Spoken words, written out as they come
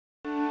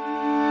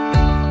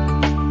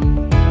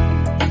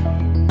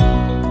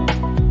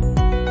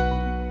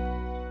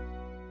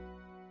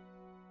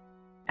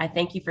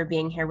Thank you for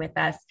being here with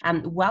us.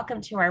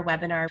 Welcome to our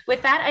webinar.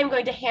 With that, I'm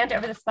going to hand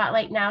over the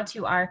spotlight now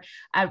to our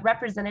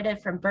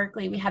representative from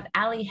Berkeley. We have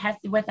Ali Hess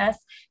with us,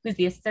 who's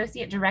the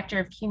Associate Director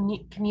of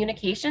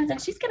Communications,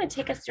 and she's going to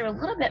take us through a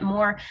little bit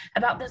more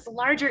about this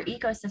larger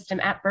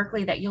ecosystem at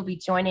Berkeley that you'll be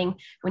joining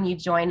when you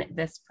join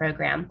this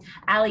program.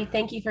 Ali,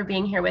 thank you for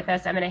being here with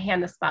us. I'm going to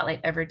hand the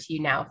spotlight over to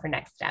you now for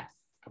next steps.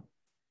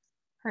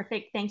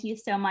 Perfect. Thank you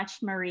so much,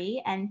 Marie.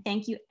 And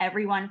thank you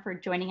everyone for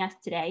joining us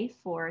today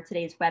for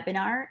today's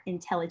webinar,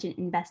 Intelligent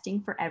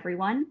Investing for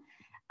Everyone.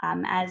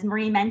 As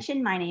Marie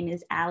mentioned, my name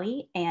is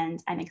Ali,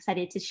 and I'm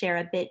excited to share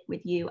a bit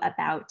with you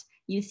about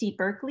UC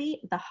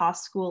Berkeley, the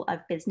Haas School of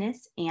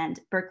Business, and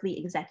Berkeley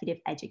Executive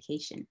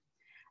Education.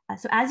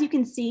 So as you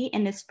can see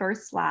in this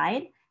first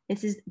slide,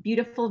 this is a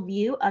beautiful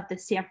view of the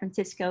San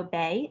Francisco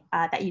Bay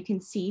that you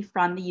can see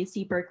from the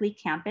UC Berkeley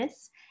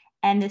campus.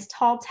 And this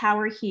tall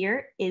tower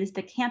here is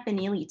the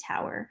Campanile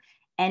Tower.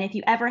 And if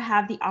you ever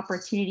have the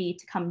opportunity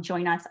to come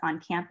join us on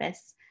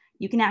campus,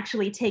 you can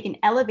actually take an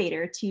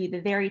elevator to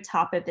the very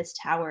top of this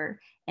tower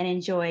and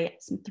enjoy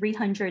some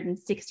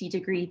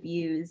 360-degree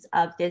views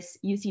of this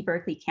UC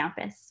Berkeley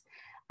campus.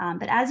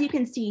 But as you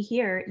can see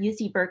here,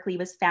 UC Berkeley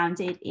was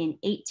founded in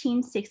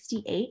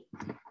 1868.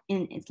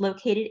 It's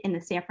located in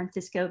the San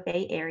Francisco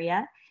Bay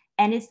Area.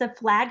 And it's the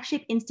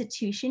flagship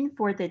institution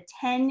for the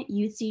 10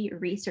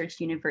 UC research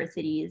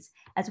universities,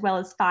 as well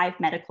as 5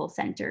 medical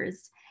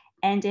centers.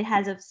 And it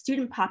has a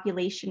student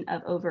population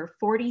of over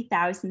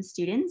 40,000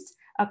 students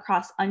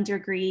across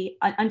undergrad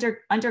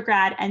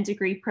and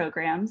degree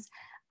programs.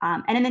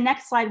 And in the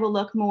next slide, we'll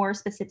look more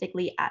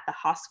specifically at the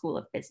Haas School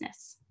of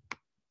Business.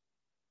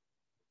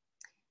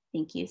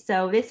 Thank you.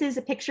 So this is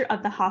a picture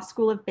of the Haas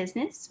School of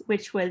Business,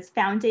 which was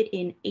founded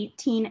in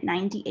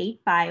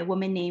 1898 by a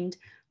woman named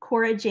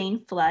Cora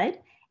Jane Flood,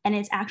 and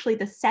it's actually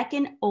the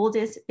second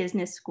oldest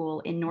business school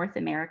in North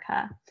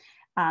America.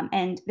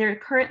 And there are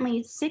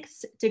currently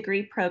 6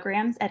 degree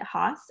programs at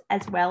Haas,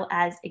 as well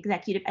as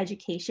executive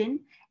education,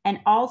 and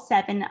all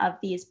 7 of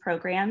these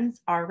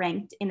programs are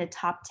ranked in the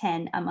top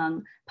 10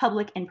 among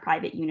public and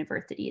private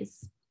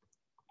universities.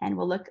 And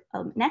we'll look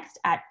next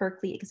at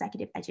Berkeley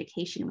Executive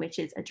Education, which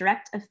is a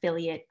direct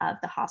affiliate of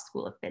the Haas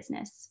School of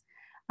Business.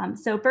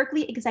 So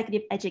Berkeley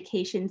Executive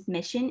Education's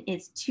mission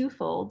is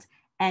twofold,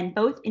 and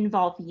both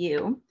involve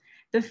you.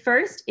 The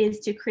first is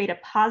to create a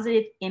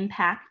positive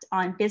impact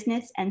on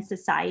business and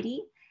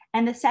society.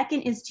 And the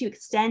second is to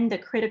extend the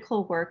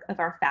critical work of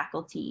our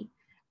faculty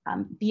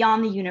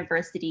beyond the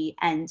university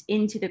and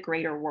into the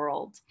greater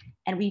world.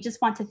 And we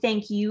just want to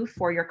thank you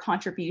for your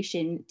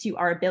contribution to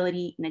our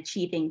ability in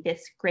achieving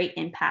this great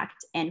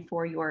impact and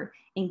for your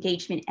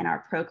engagement in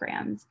our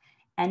programs.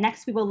 And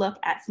next we will look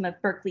at some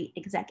of Berkeley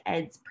Exec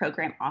Ed's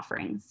program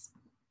offerings.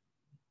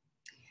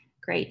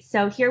 Great,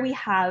 so here we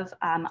have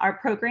our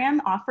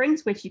program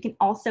offerings, which you can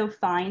also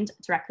find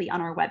directly on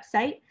our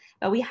website.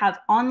 But we have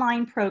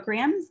online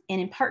programs,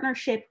 and in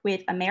partnership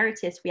with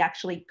Emeritus, we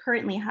actually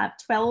currently have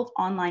 12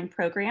 online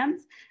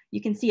programs. You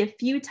can see a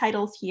few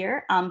titles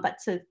here, but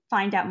to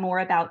find out more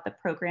about the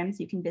programs,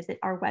 you can visit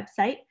our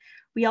website.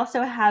 We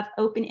also have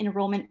open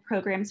enrollment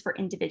programs for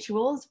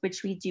individuals,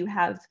 which we do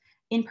have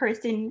in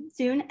person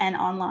soon and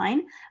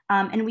online.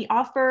 And we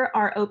offer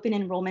our open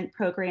enrollment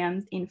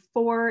programs in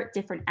 4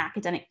 different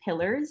academic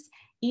pillars,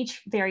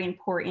 each very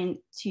important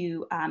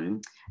to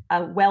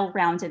a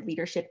well-rounded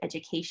leadership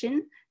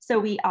education. So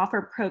we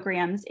offer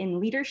programs in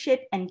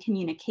leadership and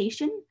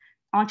communication,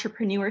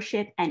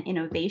 entrepreneurship and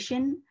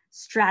innovation,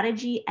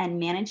 strategy and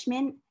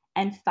management,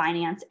 and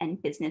finance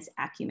and business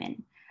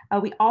acumen.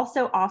 We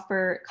also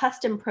offer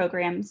custom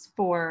programs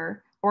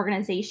for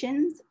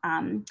organizations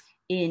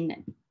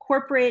in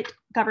corporate,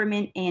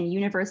 government, and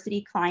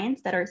university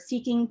clients that are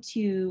seeking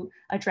to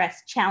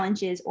address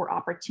challenges or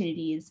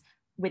opportunities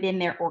within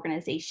their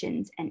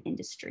organizations and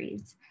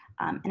industries.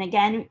 And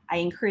again, I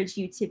encourage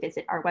you to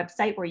visit our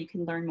website where you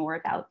can learn more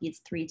about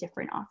these 3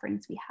 different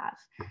offerings we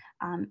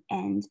have.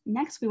 And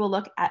next we will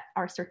look at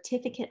our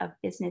Certificate of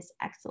Business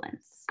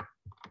Excellence.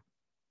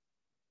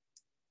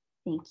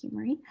 Thank you,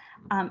 Marie.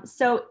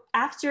 So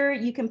after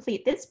you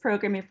complete this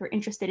program, if you're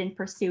interested in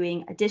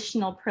pursuing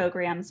additional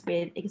programs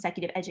with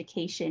executive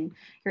education,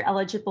 you're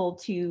eligible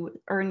to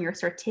earn your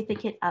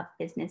Certificate of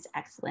Business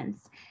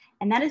Excellence.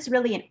 And that is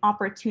really an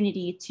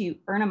opportunity to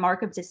earn a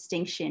mark of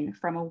distinction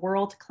from a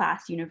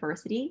world-class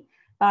university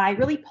by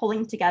really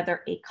pulling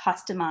together a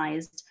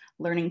customized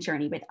learning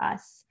journey with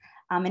us.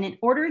 And in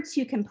order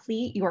to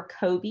complete your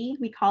COBE,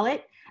 we call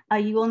it,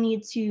 you will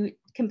need to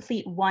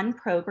complete 1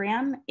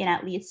 program in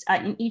at least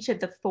in each of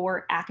the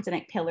 4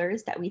 academic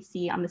pillars that we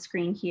see on the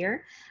screen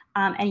here.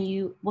 And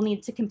you will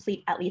need to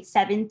complete at least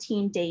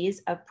 17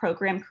 days of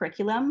program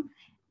curriculum.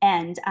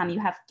 And you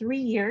have 3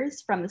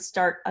 years from the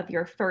start of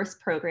your first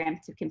program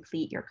to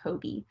complete your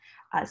COBE.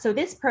 So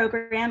this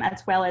program,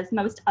 as well as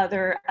most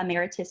other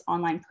Emeritus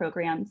online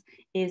programs,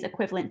 is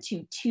equivalent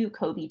to 2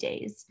 COBE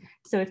days.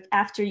 So if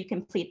after you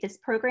complete this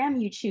program,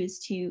 you choose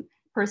to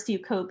pursue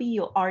COBE,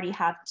 you'll already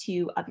have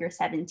 2 of your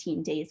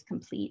 17 days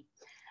complete.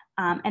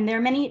 And there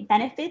are many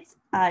benefits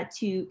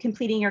to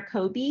completing your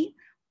COBE.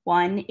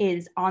 One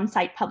is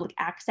on-site public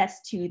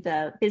access to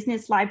the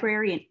business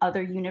library and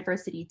other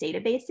university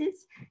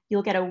databases.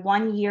 You'll get a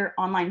 1-year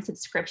online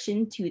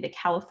subscription to the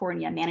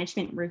California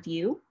Management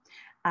Review,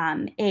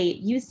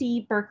 a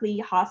UC Berkeley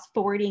Haas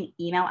forwarding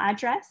email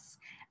address,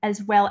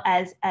 as well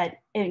as a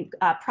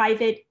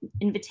private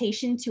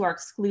invitation to our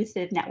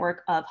exclusive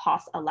network of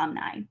Haas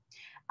alumni.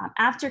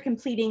 After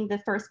completing the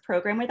first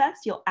program with us,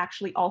 you'll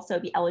actually also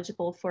be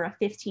eligible for a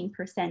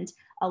 15%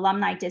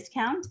 alumni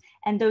discount.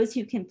 And those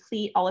who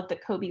complete all of the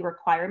COBE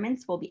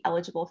requirements will be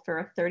eligible for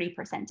a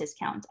 30%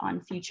 discount on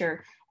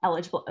future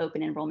eligible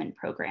open enrollment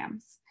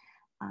programs.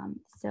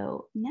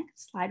 So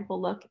next slide, we'll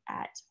look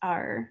at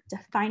our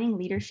defining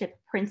leadership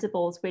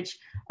principles, which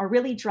are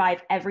really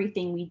drive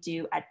everything we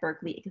do at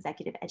Berkeley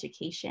Executive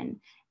Education.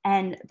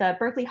 And the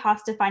Berkeley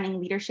Haas defining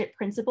leadership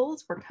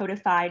principles were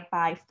codified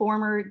by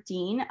former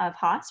Dean of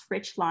Haas,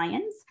 Rich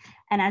Lyons.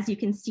 And as you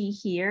can see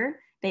here,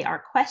 they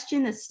are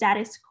question the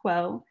status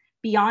quo,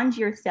 beyond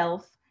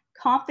yourself,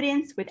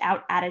 confidence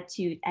without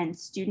attitude, and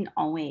student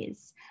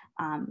always.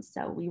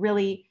 So we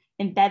really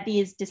embed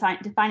these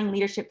defining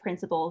leadership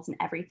principles in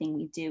everything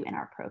we do in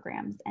our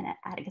programs and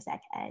at Exec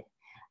Ed.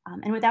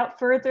 And without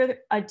further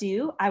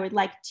ado, I would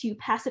like to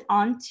pass it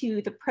on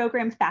to the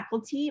program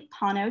faculty,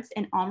 Panos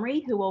and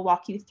Omri, who will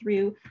walk you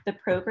through the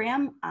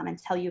program and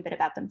tell you a bit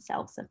about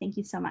themselves. So thank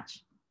you so much.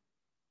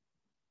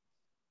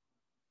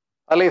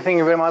 Ali, thank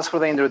you very much for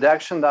the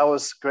introduction. That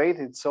was great.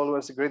 It's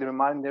always a great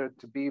reminder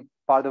to be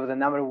part of the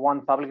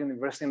 #1 public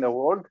university in the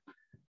world.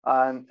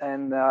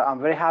 And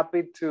I'm very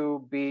happy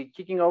to be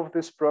kicking off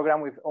this program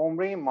with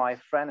Omri, my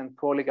friend and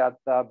colleague at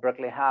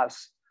Berkeley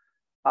Haas.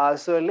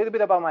 So a little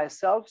bit about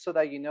myself so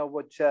that you know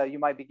what you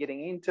might be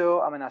getting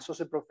into. I'm an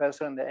associate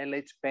professor in the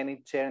L.H.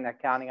 Penny Chair in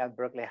Accounting at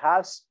Berkeley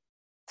Haas.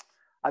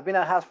 I've been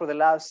at Haas for the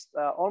last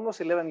almost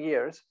 11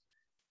 years.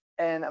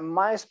 And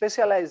my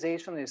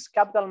specialization is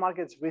capital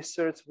markets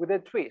research with a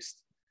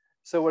twist.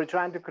 So we're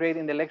trying to create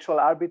intellectual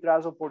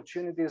arbitrage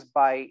opportunities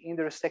by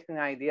intersecting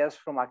ideas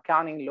from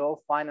accounting, law,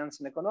 finance,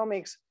 and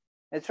economics,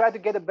 and try to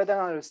get a better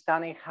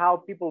understanding how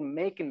people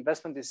make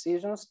investment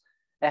decisions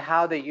and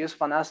how they use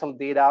financial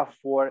data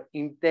for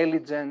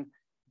intelligent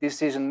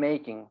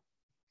decision-making.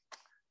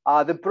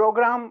 Our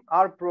program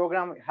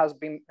has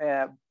been,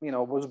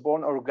 was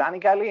born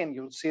organically, and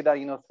you'll see that,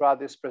 throughout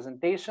this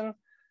presentation.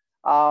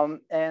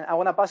 And I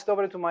want to pass it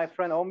over to my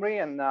friend Omri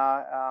and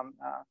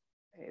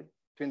to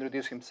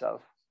introduce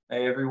himself.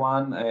 Hey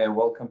everyone,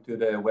 welcome to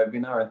the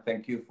webinar and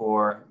thank you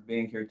for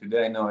being here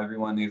today. I know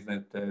everyone is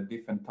at a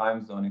different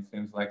time zone, it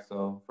seems like,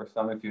 so for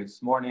some of you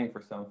it's morning,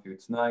 for some of you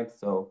it's night,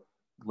 so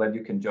glad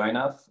you can join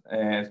us.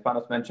 As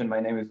Panos mentioned, my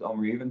name is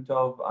Omri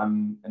Even-Tov.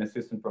 I'm an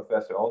assistant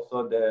professor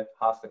also at the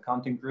Haas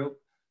Accounting Group.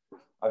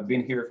 I've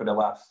been here for the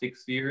last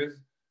 6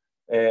 years.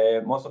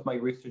 Most of my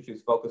research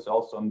is focused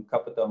also on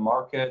capital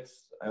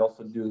markets. I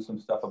also do some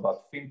stuff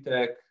about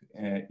fintech,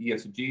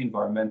 ESG,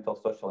 environmental,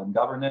 social, and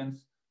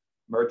governance,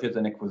 mergers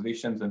and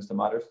acquisitions, and some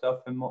other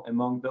stuff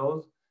among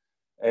those.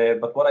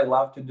 But what I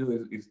love to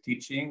do is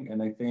teaching.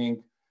 And I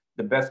think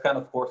the best kind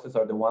of courses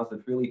are the ones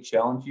that really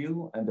challenge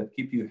you and that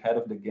keep you ahead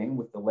of the game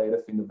with the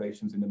latest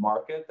innovations in the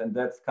market. And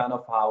that's kind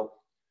of how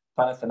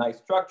Panos and I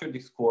structured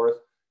this course,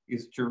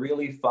 is to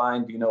really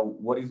find,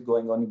 what is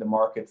going on in the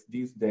markets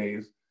these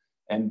days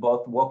and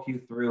both walk you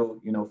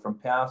through, from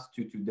past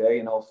to today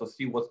and also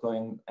see what's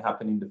going to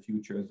happen in the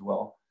future as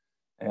well.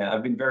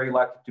 I've been very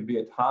lucky to be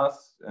at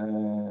Haas,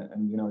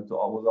 and it was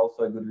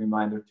also a good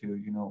reminder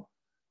to,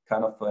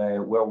 kind of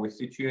where we're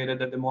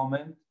situated at the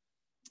moment.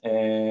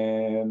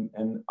 And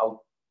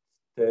I'll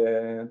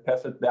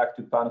pass it back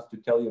to Panos to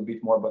tell you a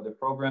bit more about the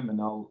program,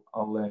 and I'll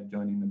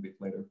join in a bit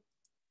later.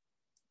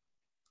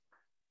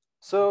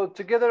 So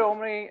together,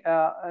 Omri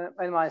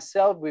and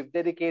myself, we've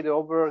dedicated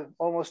over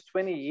almost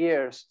 20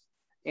 years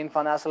in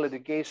financial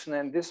education,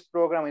 and this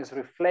program is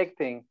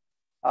reflecting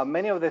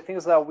many of the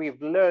things that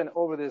we've learned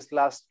over this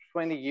last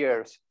 20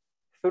 years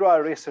through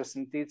our research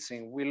and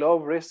teaching. We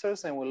love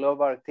research and we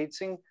love our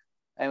teaching.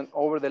 And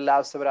over the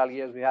last several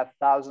years, we had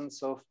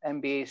thousands of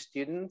MBA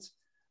students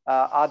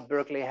at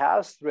Berkeley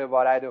Haas through a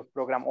variety of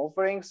program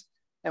offerings.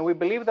 And we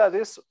believe that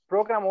this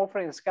program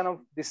offering is kind of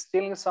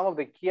distilling some of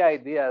the key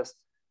ideas,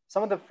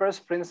 some of the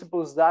first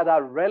principles that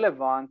are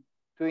relevant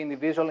to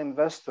individual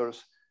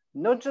investors.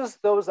 Not just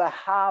those that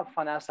have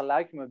financial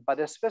acumen, but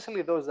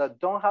especially those that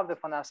don't have the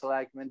financial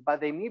acumen,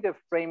 but they need a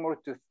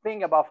framework to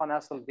think about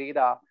financial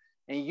data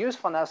and use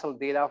financial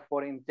data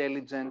for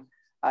intelligent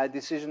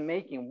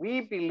decision-making. We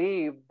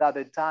believe that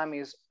the time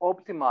is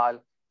optimal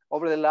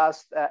over the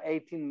last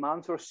 18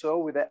 months or so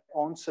with the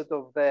onset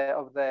of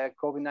the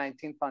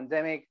COVID-19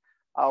 pandemic.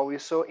 We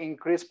saw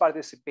increased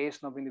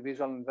participation of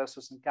individual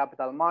investors in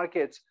capital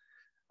markets.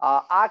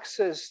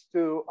 Access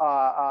to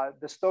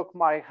the stock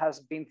market has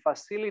been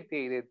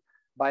facilitated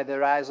by the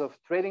rise of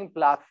trading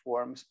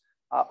platforms,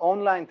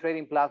 online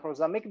trading platforms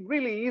that make it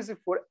really easy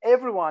for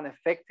everyone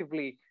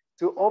effectively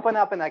to open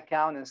up an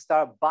account and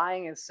start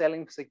buying and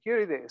selling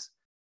securities.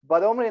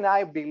 But Omri and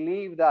I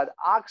believe that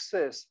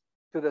access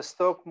to the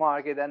stock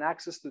market and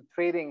access to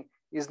trading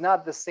is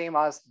not the same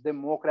as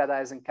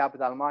democratizing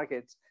capital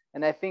markets.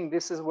 And I think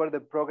this is where the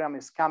program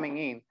is coming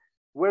in.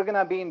 We're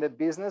gonna be in the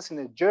business, in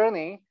the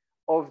journey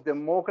of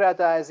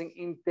democratizing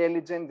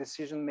intelligent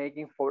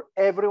decision-making for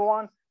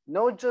everyone,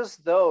 not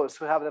just those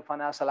who have the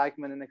financial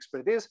acumen and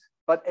expertise,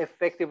 but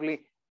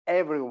effectively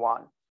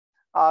everyone.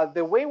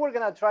 The way we're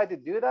gonna try to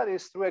do that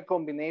is through a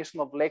combination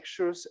of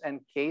lectures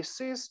and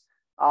cases.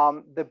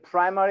 The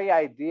primary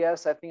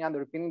ideas, I think,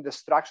 underpinning the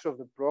structure of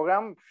the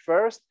program,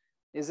 first,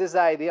 is this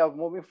idea of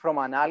moving from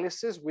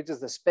analysis, which is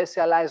the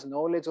specialized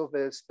knowledge of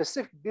a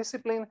specific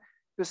discipline,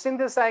 to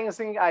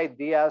synthesizing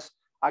ideas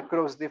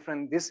across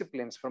different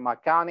disciplines, from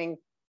accounting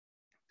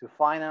to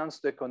finance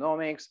to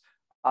economics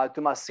to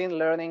machine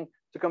learning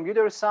to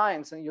computer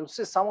science. And you'll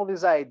see some of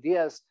these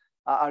ideas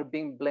are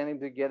being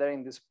blended together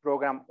in this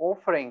program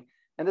offering.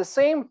 And the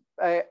same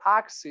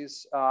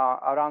axis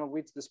around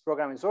which this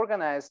program is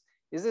organized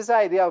is this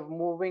idea of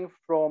moving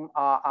from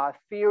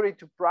theory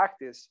to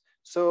practice.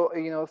 So,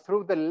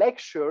 through the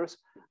lectures,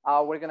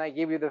 we're gonna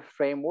give you the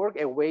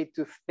framework, a way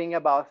to think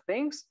about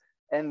things.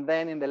 And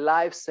then in the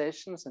live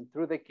sessions and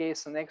through the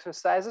case and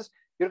exercises,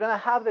 you're gonna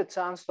have the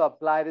chance to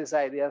apply these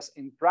ideas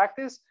in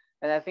practice.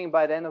 And I think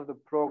by the end of the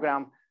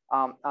program,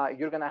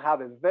 you're gonna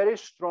have a very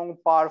strong,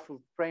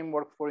 powerful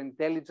framework for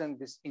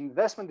intelligent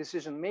investment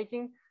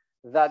decision-making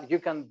that you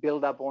can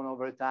build upon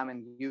over time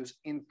and use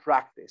in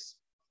practice.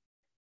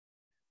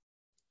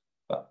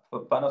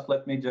 Panos,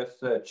 let me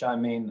just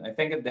chime in. I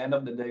think at the end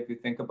of the day, if you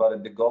think about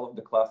it, the goal of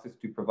the class is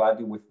to provide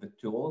you with the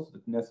tools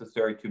that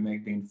necessary to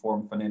make the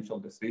informed financial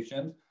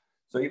decisions.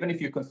 So even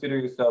if you consider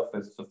yourself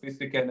a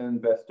sophisticated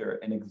investor,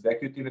 an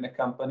executive in a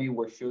company,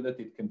 we're sure that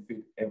it can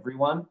fit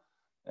everyone.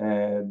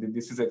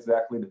 This is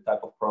exactly the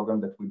type of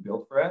program that we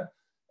built for it.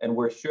 And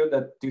we're sure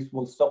that this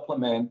will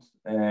supplement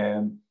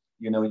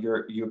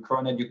your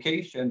current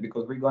education,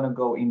 because we're going to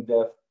go in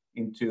depth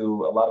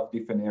into a lot of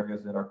different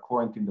areas that are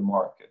current in the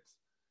markets.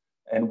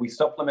 And we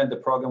supplement the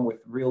program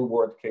with real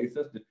world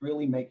cases that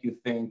really make you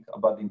think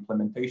about the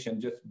implementation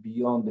just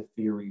beyond the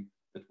theory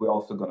that we're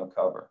also going to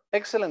cover.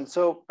 Excellent.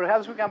 So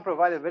perhaps we can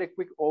provide a very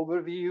quick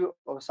overview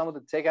of some of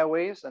the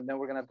takeaways, and then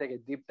we're going to take a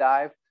deep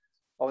dive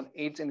on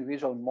each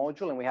individual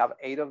module, and we have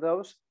 8 of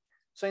those.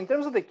 So in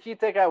terms of the key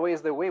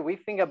takeaways, the way we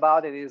think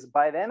about it is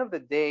at the end of the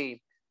day,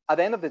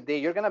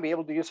 you're going to be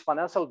able to use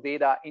financial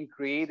data in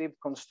creative,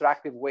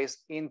 constructive ways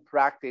in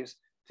practice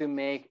to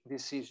make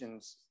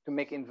decisions, to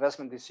make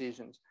investment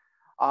decisions.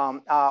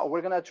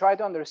 We're going to try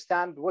to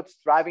understand what's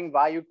driving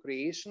value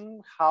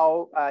creation,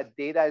 how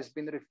data has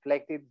been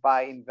reflected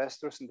by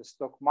investors in the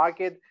stock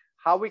market,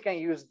 how we can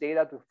use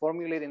data to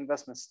formulate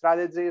investment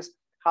strategies,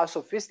 how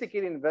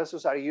sophisticated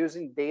investors are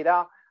using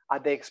data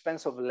at the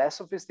expense of less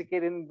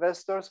sophisticated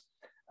investors,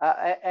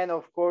 and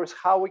of course,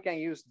 how we can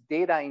use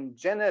data in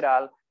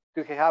general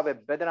to have a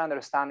better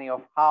understanding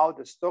of how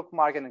the stock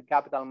market and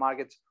capital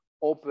markets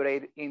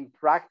operate in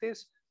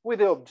practice with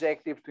the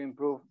objective to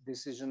improve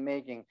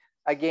decision-making.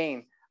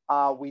 Again,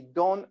 we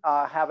don't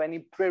have any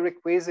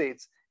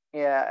prerequisites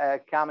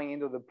coming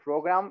into the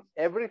program.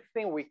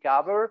 Everything we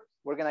cover,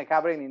 we're going to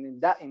cover it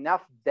in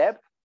enough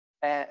depth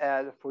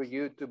for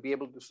you to be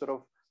able to sort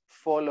of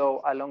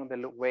follow along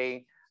the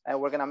way. And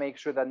we're going to make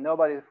sure that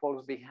nobody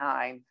falls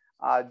behind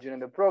during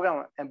the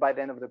program. And by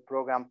the end of the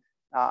program,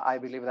 I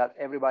believe that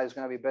everybody's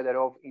going to be better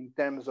off in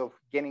terms of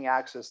getting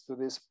access to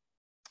this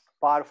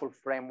powerful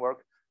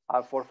framework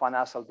for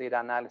financial data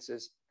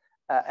analysis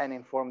and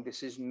informed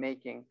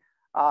decision-making.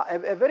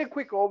 A very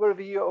quick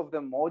overview of the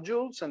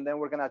modules, and then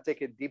we're going to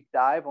take a deep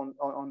dive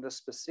on the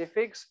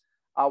specifics.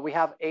 We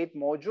have 8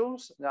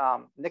 modules.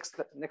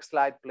 Next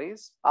slide,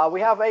 please.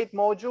 We have 8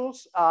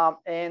 modules,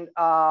 and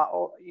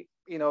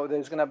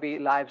there's going to be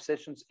live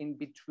sessions in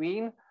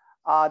between.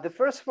 The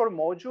first 4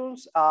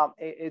 modules,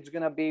 it's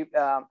going to be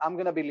I'm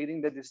going to be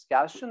leading the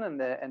discussion, and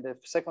the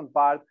second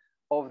part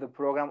of the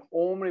program,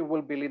 Omri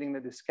will be leading the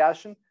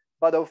discussion.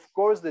 But of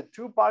course, the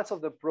 2 parts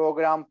of the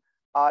program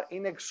are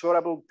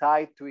inexorably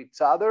tied to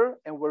each other,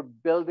 and we're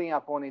building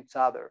upon each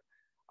other.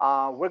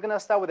 We're going to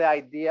start with the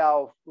idea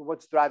of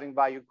what's driving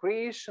value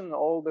creation,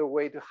 all the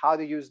way to how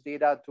to use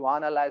data to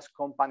analyze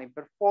company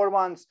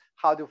performance,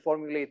 how to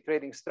formulate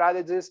trading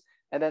strategies.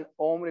 And then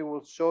Omri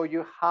will show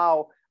you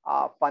how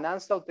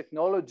financial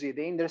technology,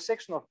 the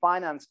intersection of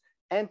finance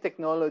and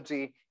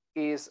technology,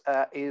 is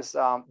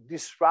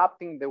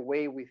disrupting the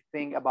way we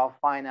think about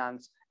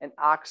finance and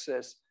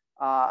access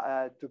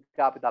to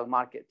capital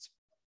markets.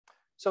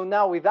 So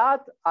now with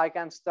that, I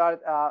can start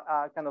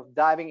kind of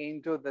diving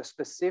into the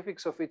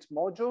specifics of each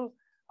module.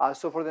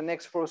 So for the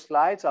next 4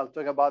 slides, I'll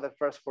talk about the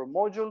first 4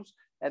 modules,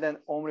 and then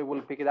Omri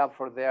will pick it up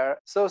from there.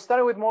 So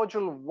starting with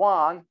module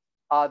 1,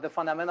 the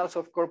fundamentals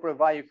of corporate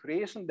value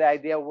creation, the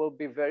idea will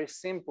be very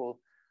simple.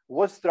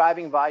 What's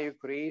driving value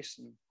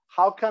creation?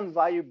 How can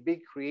value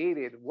be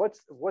created?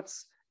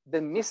 What's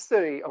the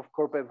mystery of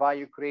corporate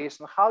value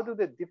creation? How do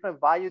the different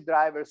value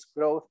drivers,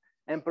 growth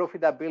and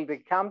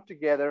profitability, come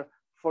together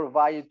for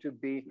value to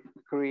be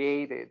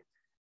created?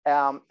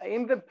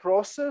 In the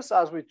process,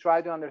 as we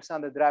try to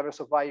understand the drivers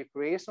of value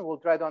creation, we'll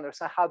try to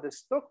understand how the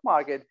stock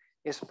market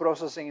is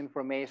processing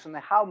information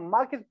and how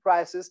market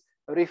prices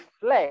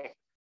reflect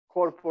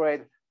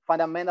corporate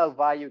fundamental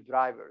value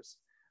drivers.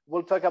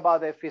 We'll talk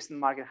about the efficient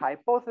market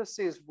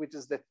hypothesis, which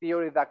is the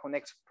theory that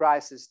connects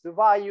prices to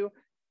value.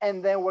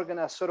 And then we're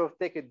gonna sort of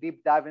take a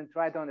deep dive and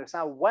try to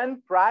understand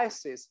when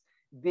prices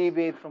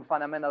deviate from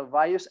fundamental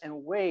values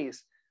and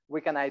ways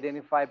we can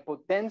identify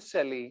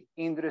potentially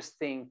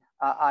interesting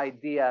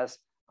ideas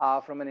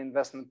from an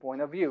investment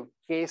point of view,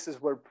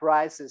 cases where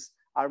prices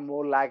are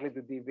more likely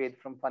to deviate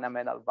from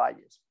fundamental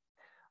values.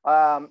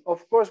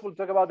 Of course, we'll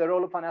talk about the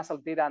role of financial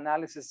data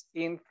analysis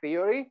in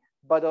theory,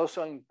 but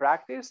also in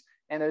practice.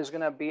 And there's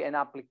gonna be an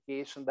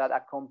application that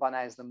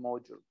accompanies the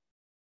module.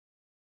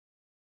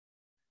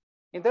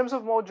 In terms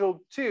of module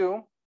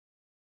 2,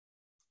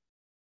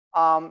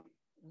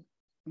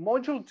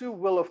 module 2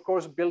 will of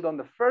course build on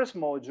the first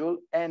module,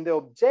 and the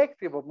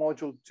objective of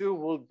module 2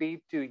 will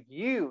be to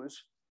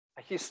use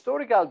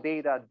historical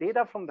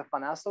data from the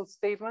financial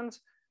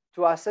statements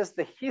to assess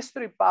the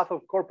history path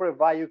of corporate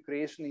value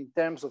creation in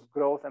terms of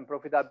growth and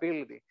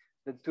profitability,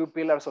 the two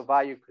pillars of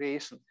value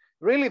creation.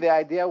 Really, the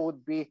idea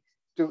would be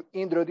to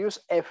introduce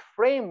a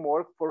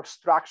framework for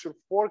structured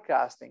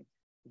forecasting,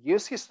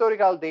 use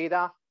historical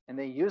data, and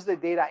then use the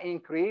data in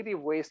creative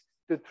ways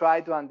to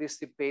try to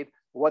anticipate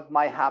what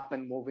might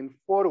happen moving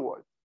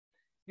forward.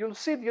 You'll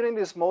see during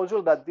this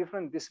module that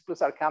different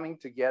disciplines are coming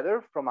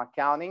together, from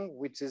accounting,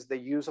 which is the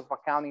use of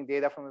accounting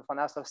data from the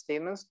financial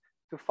statements,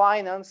 to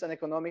finance and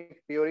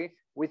economic theory,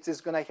 which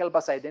is going to help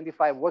us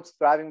identify what's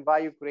driving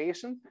value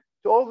creation,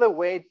 to all the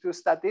way to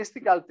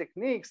statistical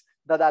techniques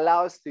that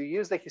allow us to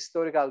use the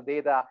historical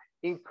data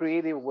in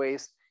creative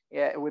ways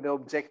with the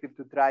objective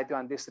to try to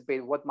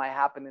anticipate what might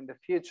happen in the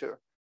future.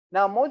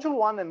 Now, module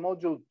 1 and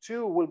module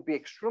 2 will be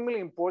extremely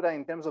important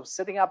in terms of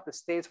setting up the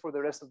stage for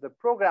the rest of the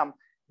program,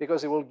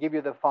 because it will give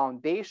you the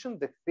foundation,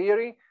 the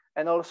theory,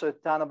 and also a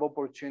ton of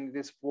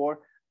opportunities for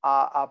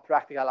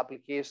practical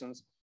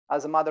applications.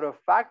 As a matter of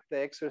fact,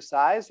 the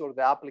exercise or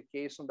the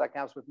application that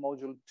comes with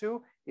module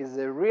 2 is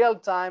a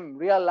real-time,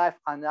 real-life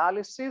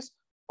analysis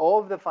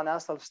of the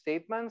financial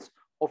statements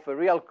of a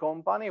real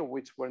company,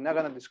 which we're not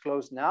going to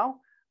disclose now,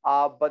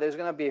 but there's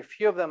going to be a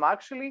few of them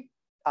actually.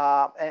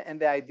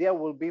 And the idea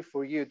will be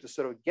for you to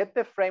sort of get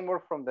the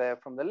framework from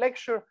the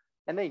lecture,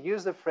 and then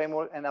use the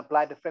framework and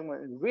apply the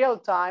framework in real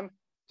time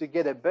to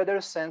get a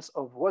better sense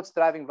of what's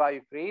driving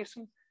value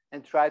creation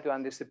and try to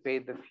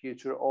anticipate the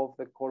future of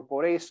the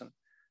corporation.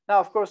 Now,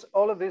 of course,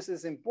 all of this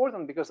is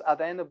important because at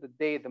the end of the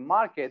day, the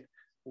market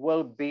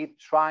will be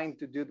trying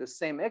to do the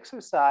same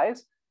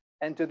exercise.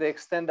 And to the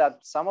extent that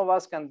some of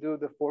us can do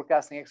the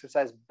forecasting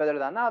exercise better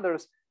than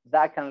others,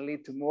 that can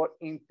lead to more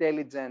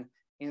intelligent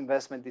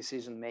investment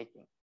decision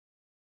making.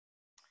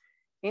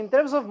 In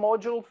terms of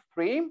module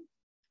 3,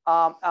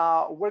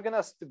 we're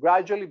going to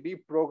gradually be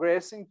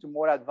progressing to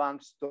more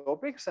advanced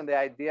topics, and the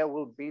idea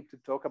will be to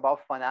talk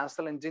about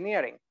financial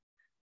engineering.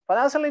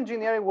 Financial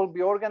engineering will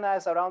be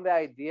organized around the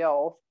idea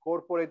of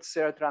corporate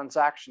share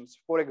transactions.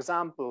 For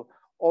example,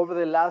 over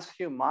the last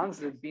few months,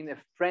 there's been a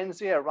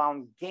frenzy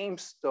around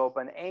GameStop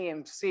and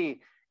AMC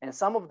and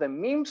some of the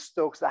meme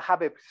stocks that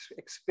have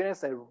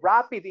experienced a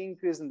rapid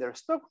increase in their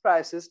stock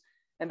prices.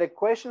 And the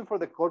question for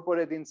the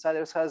corporate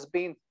insiders has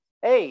been,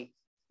 hey,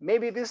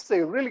 maybe this is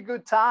a really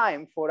good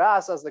time for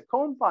us as the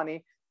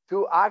company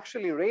to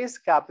actually raise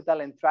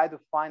capital and try to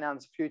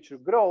finance future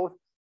growth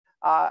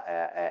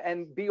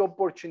and be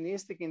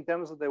opportunistic in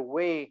terms of the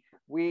way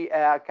we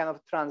kind of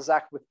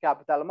transact with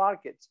capital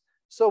markets.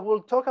 So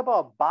we'll talk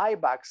about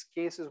buybacks,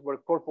 cases where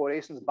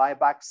corporations buy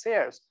back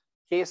shares,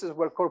 cases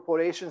where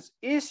corporations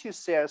issue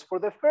shares for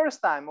the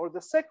first time or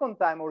the second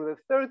time or the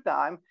third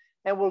time.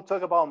 And we'll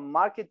talk about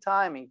market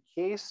timing,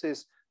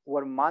 cases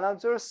where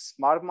managers,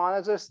 smart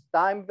managers,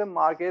 time the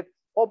market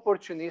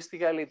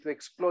opportunistically to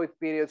exploit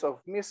periods of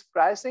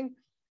mispricing.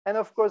 And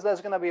of course,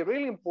 that's going to be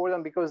really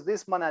important because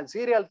these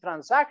managerial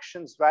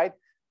transactions, right,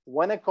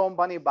 when a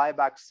company buy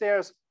back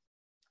shares,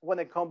 when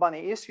a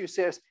company issues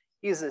shares,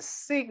 is a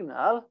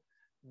signal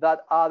that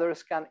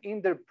others can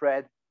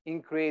interpret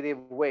in creative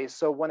ways.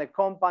 So when a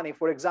company,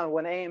 for example,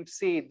 when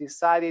AMC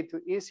decided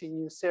to issue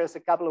new shares a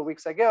couple of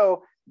weeks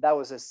ago, that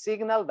was a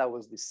signal that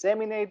was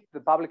disseminated to the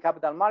public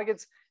capital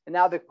markets. And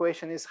now the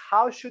question is,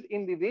 how should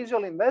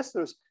individual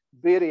investors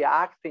be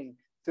reacting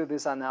to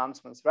these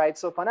announcements, right?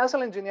 So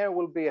financial engineering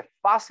will be a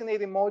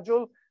fascinating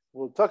module.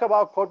 We'll talk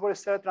about corporate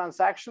share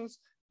transactions,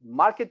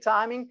 market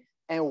timing,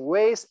 and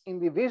ways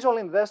individual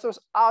investors,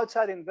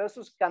 outside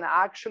investors can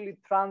actually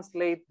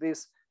translate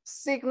these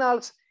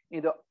signals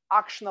into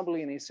actionable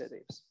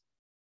initiatives.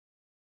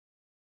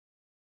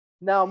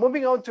 Now,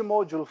 moving on to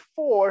module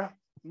 4.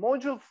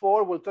 Module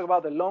 4 will talk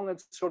about the long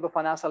and short of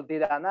financial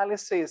data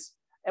analysis.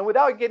 And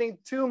without getting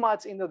too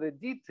much into the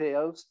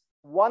details,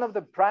 one of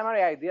the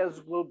primary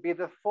ideas will be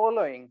the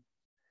following.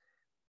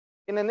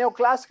 In a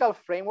neoclassical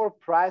framework,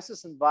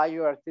 prices and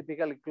value are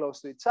typically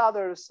close to each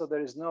other, so there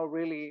is no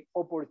really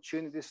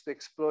opportunities to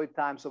exploit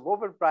times of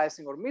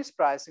overpricing or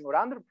mispricing or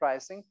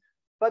underpricing.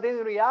 But in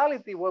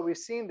reality, what we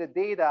see in the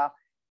data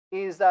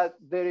is that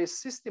there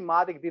is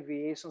systematic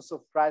deviations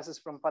of prices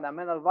from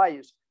fundamental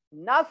values.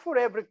 not for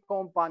every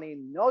company,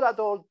 not at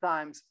all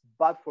times,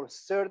 but for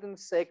certain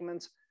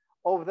segments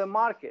of the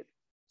market.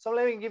 So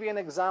let me give you an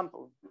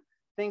example.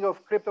 Think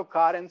of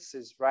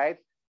cryptocurrencies, right?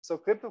 So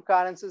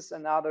cryptocurrencies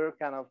and other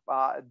kind of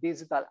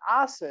digital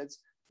assets,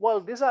 well,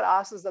 these are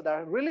assets that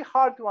are really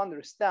hard to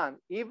understand,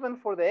 even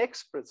for the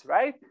experts,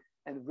 right?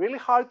 And really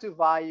hard to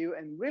value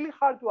and really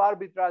hard to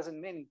arbitrage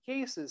in many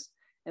cases.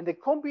 And the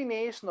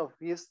combination of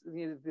this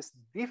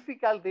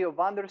difficulty of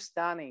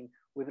understanding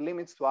with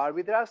limits to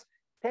arbitrage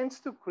tends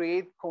to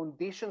create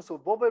conditions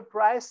of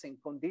overpricing,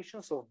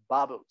 conditions of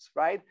bubbles,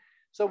 right?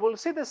 So we'll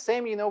see the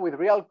same, with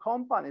real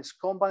companies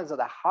that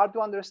are hard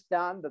to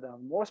understand, that are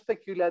more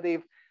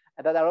speculative,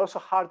 and that are also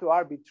hard to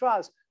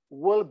arbitrage,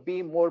 will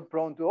be more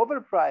prone to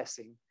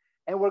overpricing.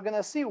 And we're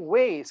gonna see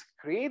ways,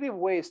 creative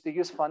ways to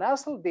use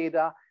financial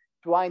data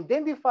to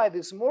identify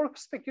these more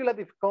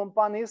speculative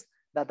companies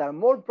that are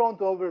more prone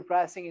to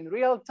overpricing in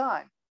real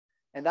time.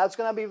 And that's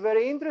gonna be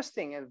very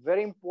interesting and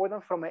very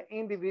important from an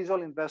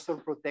individual investor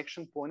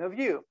protection point of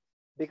view,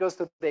 because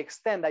to the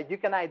extent that you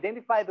can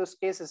identify those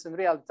cases in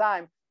real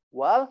time,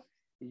 well,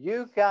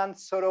 you can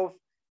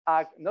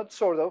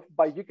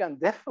but you can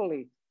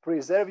definitely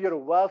preserve your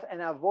wealth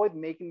and avoid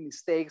making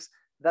mistakes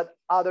that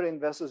other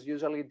investors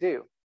usually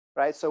do,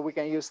 right? So we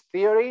can use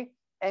theory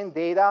and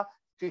data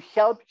to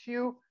help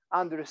you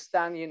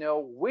understand,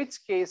 which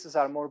cases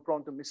are more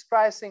prone to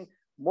mispricing,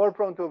 more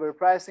prone to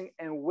overpricing,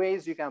 and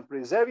ways you can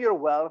preserve your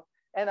wealth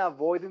and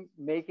avoid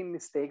making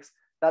mistakes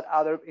that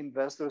other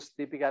investors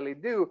typically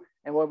do.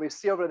 And what we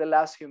see over the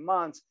last few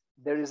months,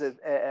 there is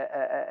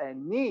a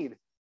need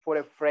for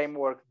a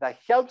framework that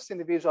helps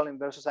individual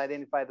investors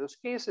identify those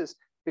cases,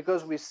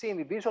 because we see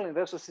individual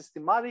investors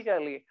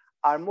systematically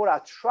are more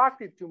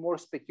attracted to more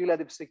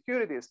speculative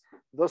securities,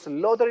 those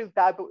lottery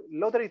type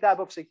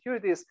of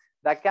securities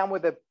that come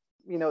with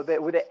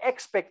with the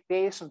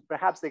expectation,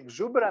 perhaps the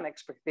exuberant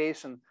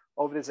expectation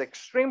of these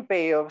extreme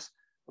payoffs.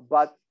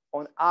 But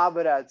on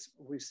average,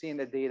 we see in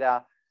the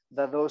data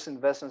that those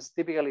investments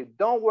typically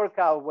don't work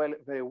out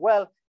very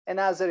well. And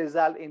as a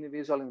result,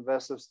 individual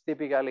investors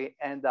typically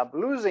end up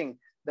losing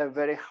their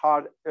very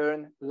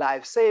hard-earned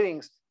life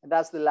savings. And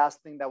that's the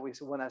last thing that we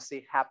want to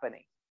see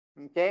happening,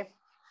 okay?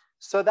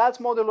 So that's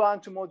module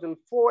 1 to module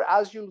 4.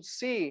 As you'll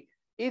see,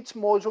 each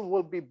module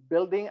will be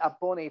building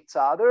upon each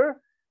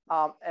other.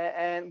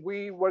 And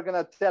we were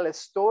going to tell a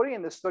story,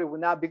 and the story will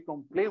not be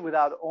complete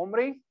without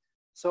Omri.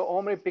 So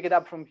Omri, pick it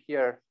up from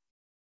here.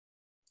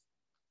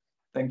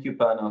 Thank you,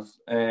 Panos.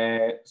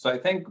 So I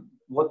think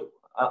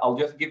I'll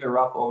just give a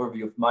rough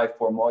overview of my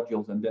 4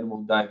 modules, and then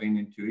we'll dive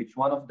into each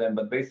one of them.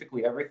 But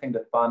basically, everything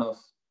that Panos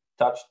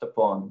touched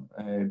upon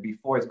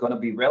before is going to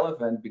be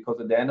relevant,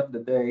 because at the end of the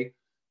day,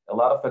 a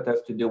lot of it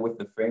has to do with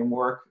the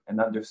framework and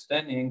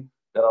understanding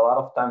that a lot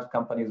of times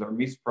companies are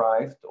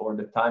mispriced or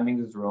the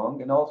timing is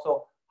wrong. And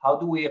also, how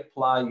do we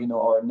apply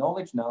our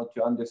knowledge now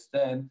to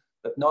understand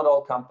that not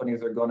all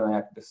companies are going to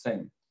act the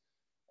same?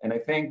 And I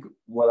think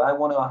what I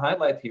want to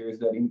highlight here is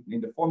that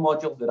in the 4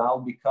 modules that I'll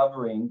be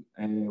covering,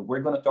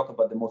 we're going to talk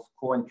about the most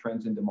current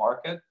trends in the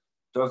market.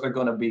 Those are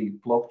going to be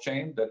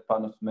blockchain that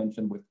Panos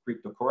mentioned with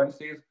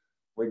cryptocurrencies.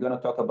 We're going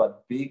to talk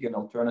about big and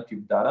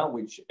alternative data,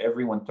 which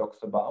everyone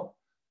talks about.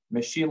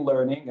 Machine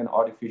learning and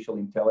artificial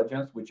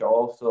intelligence, which are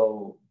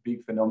also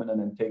big phenomenon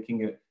and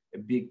taking a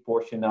big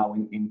portion now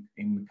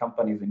in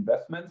companies'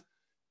 investments.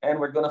 And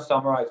we're going to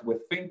summarize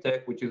with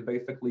fintech, which is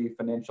basically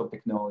financial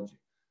technology.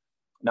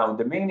 Now,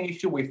 the main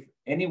issue with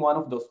any one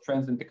of those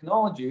trends and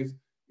technologies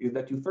is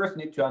that you first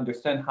need to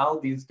understand how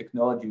these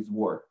technologies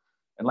work.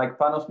 And like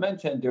Panos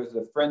mentioned, there's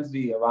a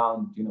frenzy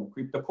around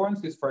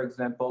cryptocurrencies, for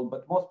example,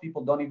 but most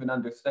people don't even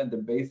understand the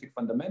basic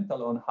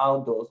fundamental on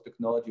how those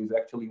technologies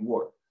actually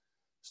work.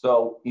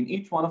 So in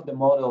each one of the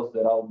models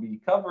that I'll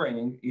be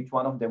covering, each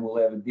one of them will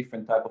have a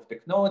different type of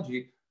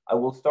technology. I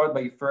will start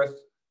by first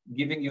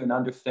giving you an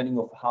understanding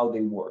of how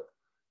they work.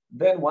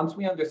 Then once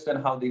we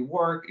understand how they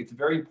work, it's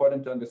very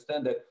important to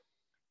understand that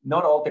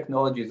not all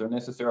technologies are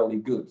necessarily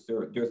good.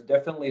 So there's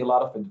definitely a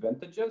lot of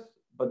advantages,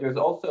 but there's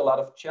also a lot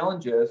of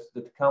challenges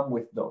that come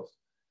with those.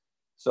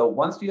 So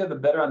once you have a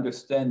better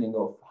understanding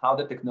of how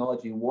the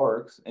technology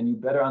works and you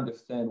better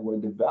understand where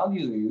the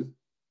value is,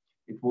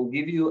 it will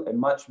give you a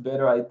much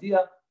better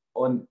idea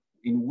on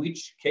in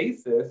which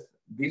cases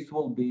this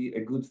will be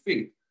a good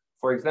fit.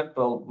 For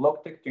example,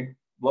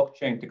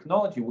 blockchain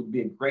technology would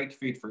be a great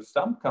fit for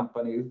some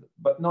companies,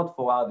 but not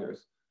for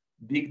others.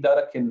 Big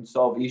data can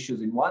solve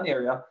issues in one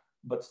area,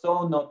 but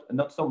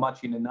not so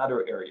much in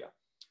another area.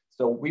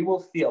 So we will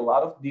see a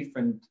lot of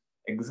different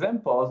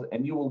examples,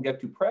 and you will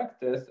get to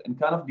practice and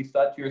kind of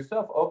decide to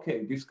yourself,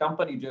 okay, this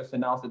company just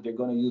announced that they're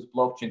going to use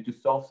blockchain to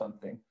solve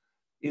something.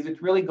 Is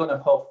it really going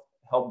to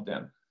help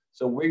them?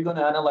 So we're going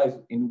to analyze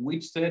in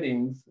which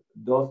settings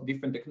those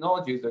different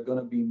technologies are going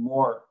to be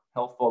more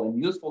helpful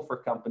and useful for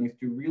companies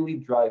to really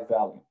drive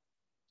value.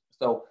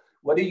 So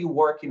whether you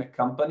work in a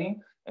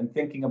company and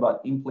thinking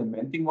about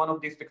implementing one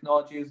of these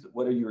technologies,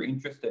 whether you're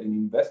interested in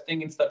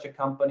investing in such a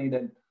company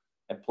that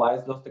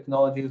applies those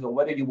technologies, or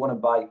whether you want to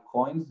buy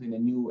coins in a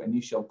new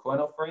initial coin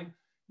offering,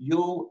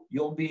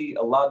 you'll be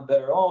a lot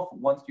better off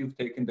once you've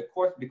taken the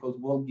course, because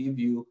we'll give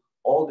you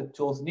all the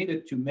tools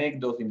needed to make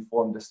those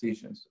informed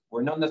decisions.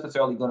 We're not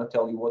necessarily going to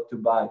tell you what to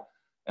buy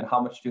and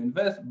how much to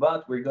invest,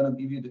 but we're going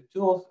to give you the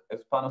tools, as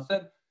Pano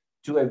said,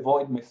 to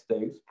avoid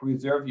mistakes,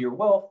 preserve your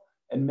wealth,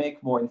 and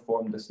make more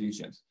informed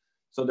decisions.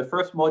 So the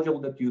first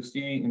module that you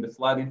see in the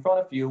slide in front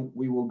of you,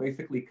 we will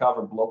basically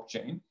cover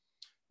blockchain.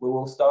 We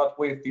will start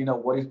with,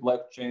 what is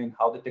blockchain,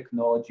 how the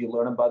technology,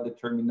 learn about the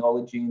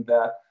terminology in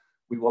that.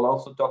 We will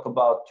also talk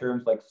about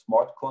terms like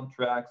smart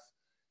contracts.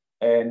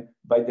 And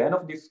by the end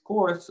of this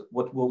course,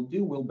 what we'll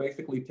do, we'll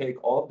basically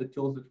take all of the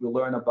tools that we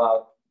learn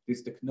about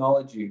this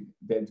technology,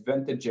 the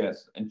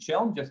advantages and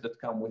challenges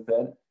that come with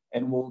it,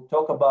 and we'll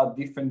talk about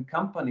different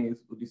companies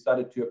who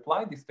decided to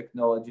apply this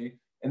technology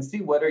and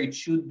see whether it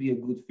should be a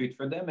good fit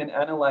for them and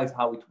analyze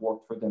how it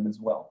worked for them as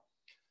well.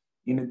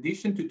 In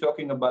addition to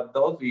talking about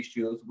those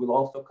issues, we'll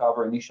also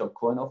cover initial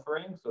coin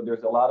offering. So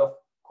there's a lot of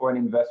coin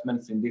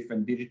investments in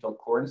different digital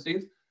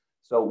currencies.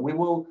 So we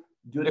will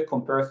do the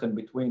comparison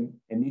between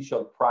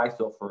initial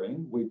price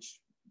offering, which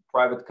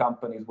private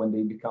companies, when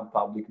they become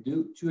public,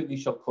 do, to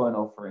initial coin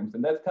offerings.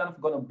 And that's kind of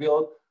going to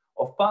build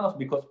off Panos,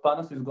 because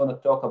Panos is going to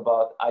talk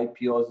about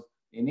IPOs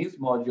in his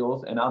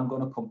modules, and I'm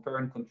going to compare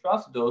and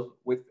contrast those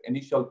with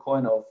initial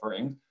coin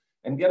offerings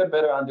and get a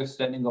better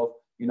understanding of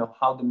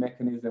how the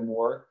mechanism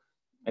works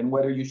and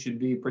whether you should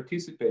be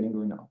participating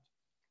or not.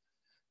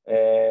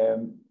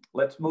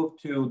 Let's move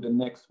to the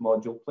next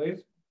module,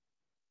 please.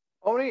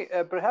 Omri,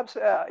 perhaps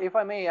if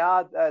I may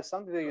add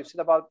something that you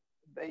said about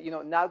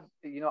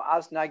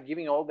us not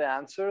giving all the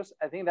answers.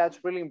 I think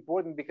that's really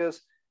important,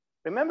 because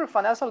remember,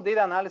 financial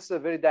data analysis is a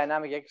very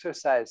dynamic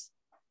exercise.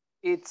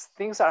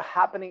 Things are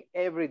happening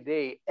every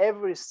day,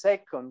 every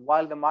second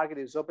while the market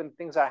is open,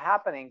 things are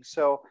happening.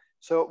 So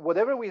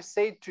whatever we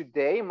say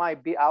today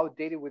might be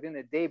outdated within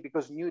a day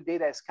because new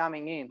data is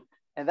coming in.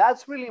 And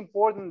that's really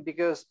important,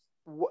 because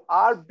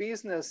our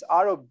business,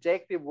 our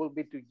objective will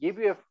be to give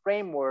you a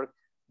framework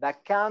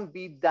that can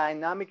be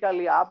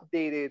dynamically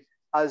updated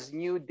as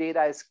new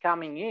data is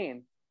coming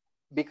in,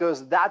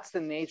 because that's the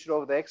nature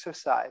of the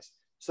exercise.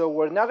 So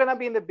we're not going to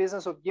be in the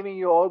business of giving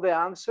you all the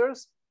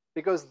answers,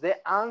 because the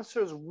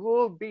answers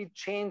will be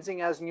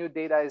changing as new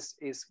data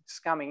is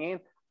coming in.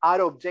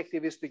 Our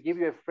objective is to give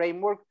you a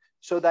framework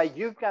so that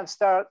you can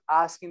start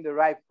asking the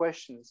right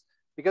questions.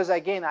 Because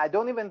again, I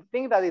don't even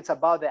think that it's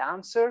about the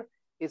answer.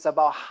 It's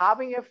about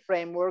having a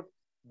framework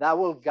that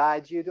will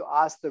guide you to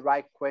ask the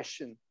right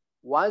question.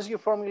 Once you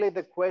formulate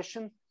the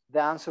question,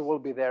 the answer will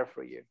be there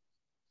for you.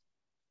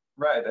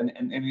 Right, and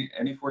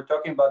if we're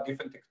talking about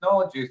different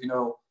technologies,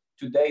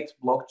 today it's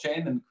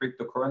blockchain and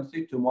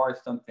cryptocurrency, tomorrow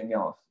it's something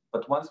else.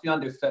 But once you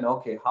understand,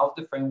 okay, how's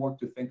the framework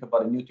to think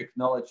about a new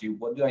technology?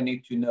 What do I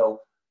need to know?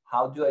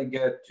 How do I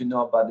get to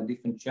know about the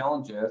different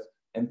challenges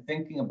and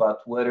thinking about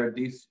whether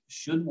this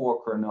should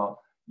work or not?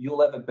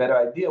 You'll have a better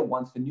idea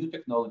once the new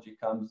technology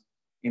comes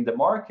in the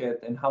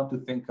market and how to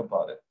think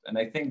about it. And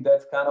I think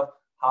that's kind of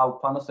how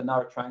Panos and I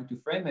are trying to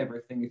frame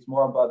everything. It's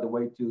more about the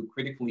way to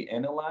critically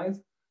analyze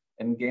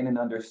and gain an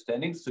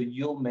understanding, so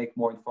you'll make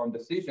more informed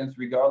decisions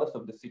regardless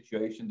of the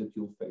situation that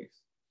you'll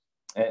face.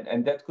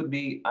 And that could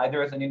be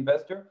either as an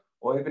investor,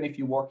 or even if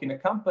you work in a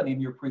company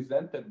and you're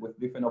presented with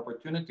different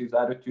opportunities,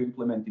 either to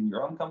implement in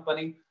your own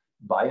company,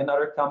 buy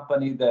another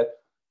company that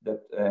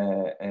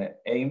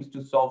aims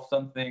to solve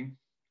something.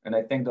 And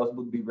I think those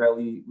would be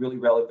really, really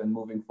relevant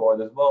moving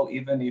forward as well,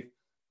 even if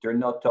they're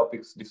not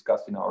topics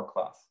discussed in our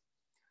class.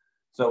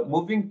 So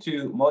moving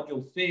to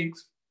module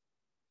 6,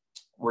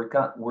 we're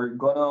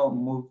gonna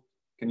move.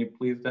 Can you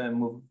please then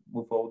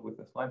move forward with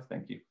the slides?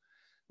 Thank you.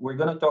 We're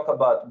going to talk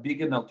about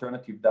big and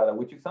alternative data,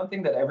 which is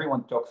something that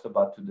everyone talks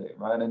about today,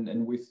 right?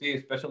 And we see,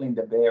 especially in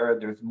the Bay Area,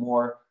 there's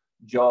more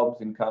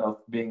jobs in kind of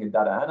being a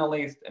data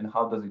analyst and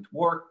how does it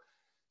work.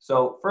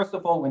 So first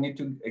of all, we need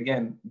to,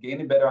 again,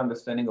 gain a better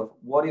understanding of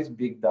what is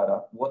big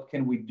data, what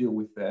can we do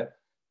with it,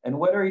 and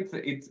whether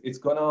it's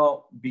going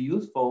to be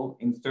useful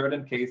in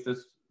certain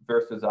cases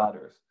versus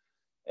others.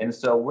 And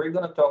so we're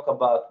going to talk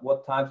about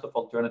what types of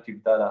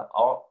alternative data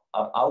are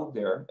out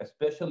there,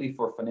 especially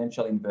for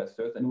financial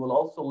investors. And we'll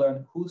also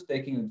learn who's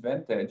taking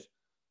advantage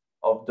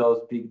of those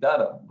big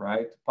data,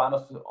 right?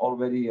 Panos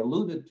already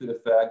alluded to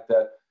the fact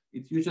that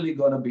it's usually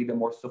going to be the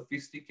more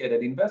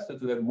sophisticated investors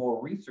who have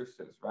more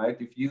resources, right?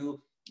 If you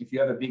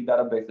have a big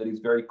database that is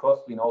very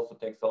costly and also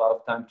takes a lot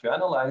of time to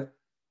analyze,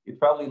 it's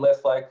probably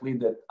less likely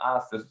that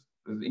us as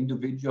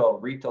individual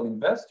retail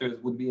investors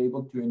would be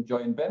able to enjoy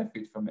and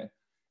benefit from it.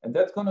 And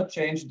that's going to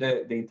change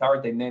the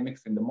entire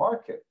dynamics in the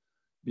market,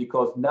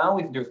 because now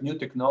if there's new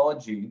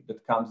technology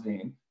that comes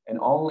in and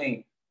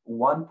only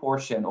one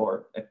portion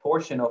or a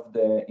portion of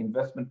the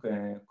investment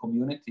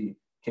community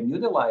can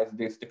utilize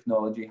this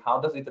technology, how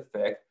does it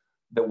affect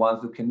the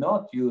ones who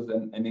cannot use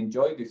and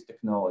enjoy this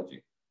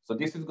technology? So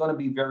this is going to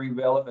be very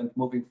relevant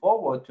moving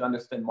forward to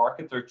understand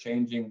markets are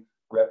changing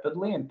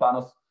rapidly. And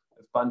as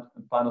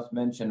Panos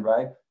mentioned,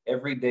 right,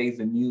 every day is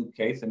a new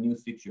case, a new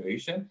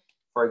situation.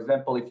 For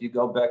example, if you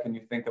go back and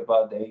you think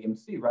about the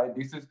AMC, right,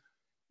 this is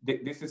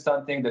this is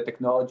something that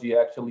technology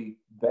actually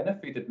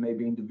benefited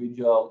maybe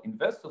individual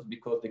investors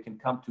because they can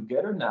come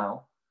together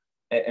now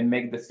and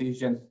make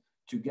decisions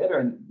together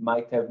and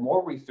might have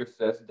more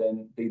resources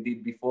than they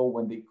did before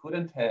when they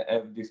couldn't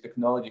have this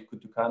technology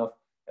to kind of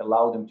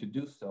allow them to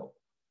do so.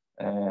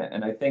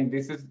 And I think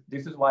this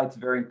is why it's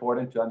very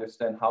important to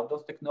understand how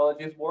those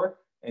technologies work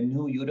and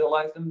who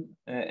utilize them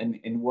and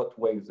in what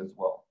ways as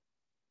well.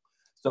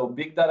 So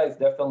big data is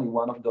definitely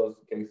one of those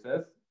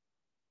cases.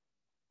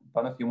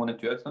 Panos, you wanted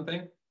to add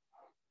something?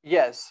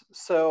 Yes.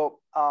 So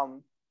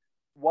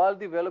while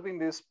developing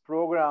this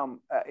program,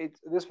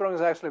 this program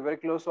is actually very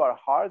close to our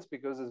hearts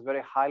because it's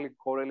very highly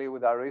correlated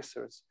with our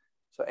research.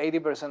 So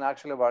 80%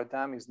 actually of our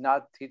time is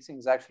not teaching,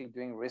 is actually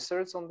doing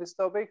research on these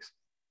topics.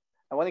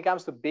 And when it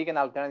comes to big and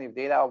alternative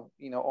data,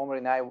 Omer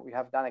and I, we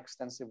have done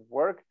extensive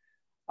work.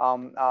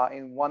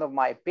 In one of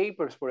my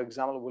papers, for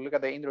example, we look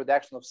at the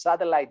introduction of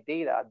satellite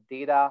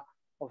data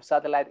of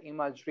satellite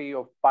imagery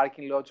of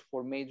parking lots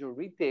for major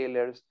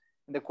retailers.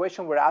 And the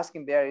question we're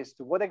asking there is,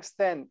 to what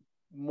extent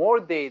more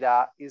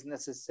data is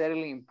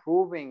necessarily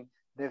improving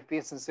the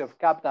efficiency of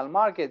capital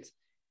markets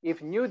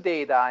if new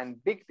data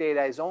and big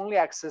data is only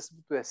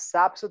accessible to a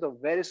subset of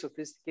very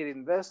sophisticated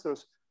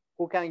investors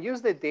who can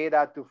use the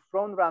data to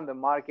front run the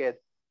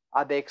market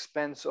at the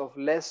expense of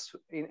less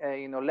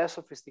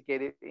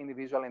sophisticated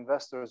individual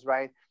investors,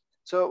 right?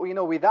 So,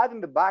 with that in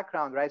the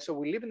background, right? So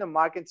we live in a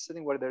market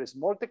setting where there is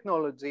more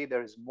technology,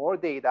 there is more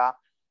data,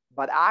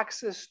 but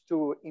access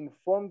to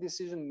informed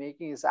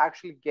decision-making is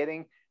actually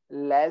getting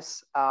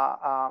less,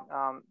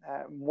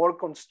 more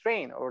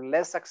constrained or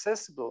less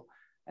accessible.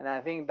 And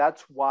I think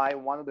that's why,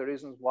 one of the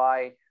reasons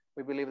why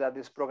we believe that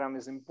this program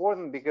is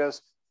important,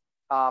 because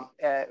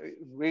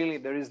really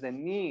there is the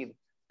need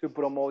to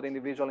promote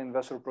individual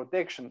investor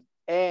protection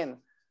and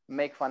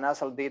make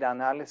financial data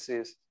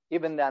analysis,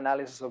 even the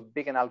analysis of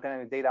big and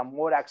alternative data,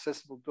 more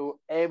accessible to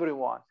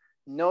everyone,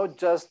 not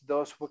just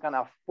those who can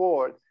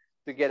afford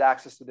to get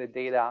access to the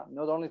data,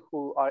 not only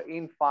who are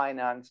in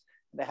finance,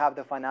 they have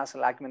the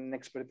financial acumen and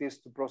expertise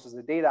to process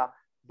the data,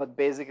 but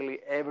basically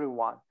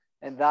everyone.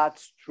 And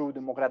that's true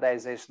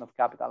democratization of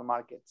capital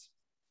markets.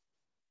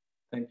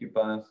 Thank you,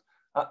 Panos.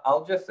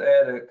 I'll just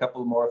add a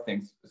couple more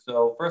things.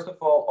 So first of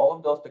all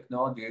of those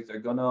technologies are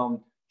going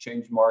to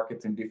change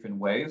markets in different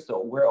ways.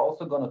 So we're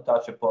also going to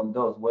touch upon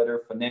those,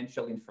 whether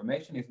financial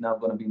information is now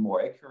going to be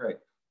more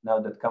accurate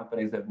now that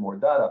companies have more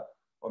data,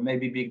 or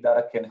maybe big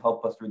data can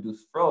help us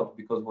reduce fraud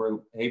because we're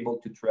able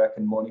to track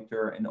and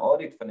monitor and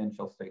audit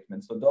financial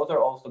statements. So those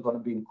are also going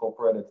to be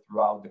incorporated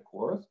throughout the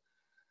course.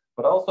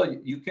 But also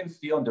you can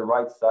see on the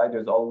right side,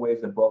 there's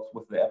always a box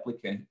with the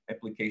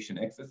application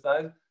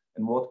exercise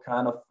and what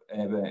kind of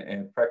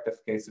practice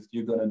cases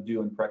you're going to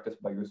do and practice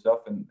by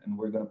yourself, and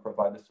we're going to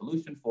provide a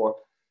solution for.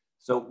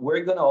 So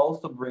we're going to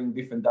also bring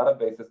different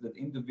databases that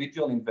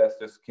individual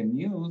investors can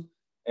use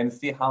and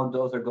see how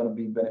those are going to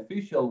be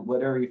beneficial,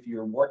 whether if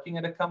you're working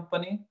at a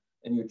company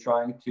and you're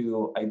trying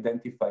to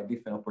identify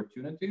different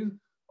opportunities,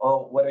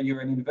 or whether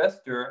you're an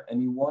investor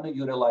and you want to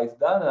utilize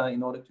data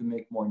in order to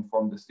make more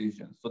informed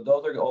decisions. So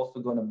those are also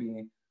going to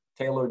be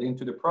tailored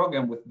into the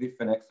program with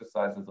different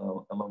exercises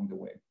along the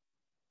way.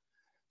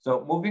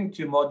 So moving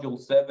to module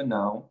 7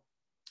 now.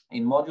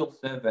 In module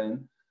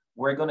 7,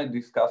 we're going to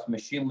discuss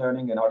machine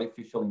learning and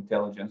artificial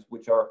intelligence,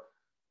 which are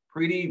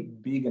pretty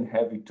big and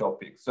heavy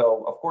topics.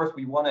 So of course,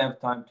 we want to have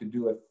time to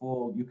do a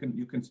full,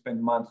 you can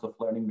spend months of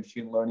learning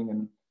machine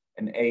learning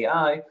and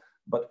AI,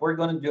 but we're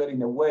going to do it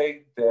in a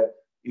way that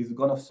is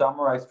going to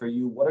summarize for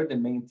you what are the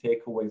main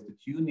takeaways that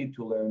you need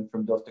to learn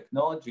from those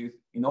technologies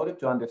in order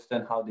to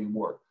understand how they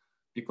work.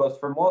 Because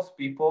for most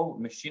people,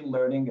 machine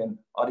learning and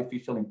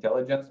artificial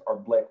intelligence are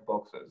black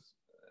boxes.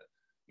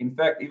 In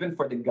fact, even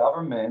for the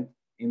government,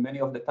 in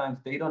many of the times,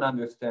 they don't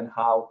understand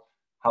how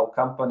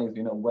companies,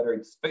 whether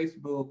it's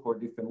Facebook or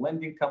different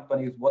lending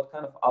companies, what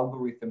kind of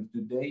algorithms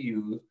do they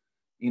use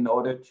in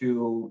order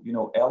to,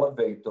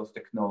 elevate those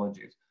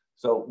technologies.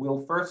 So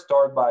we'll first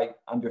start by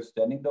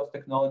understanding those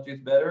technologies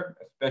better,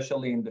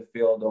 especially in the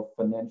field of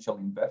financial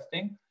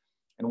investing.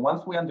 And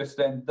once we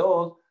understand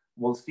those,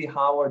 we'll see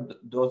how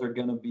those are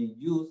going to be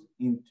used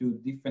into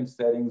different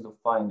settings of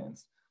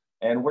finance.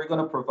 And I'm going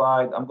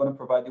to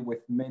provide you with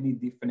many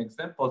different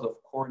examples of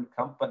current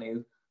companies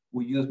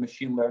who use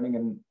machine learning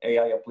and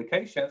AI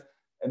applications.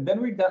 And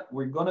then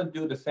we're going to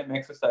do the same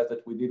exercise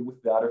that we did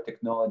with the other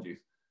technologies.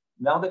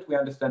 Now that we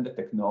understand the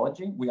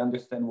technology, we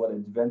understand what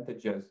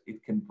advantages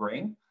it can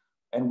bring,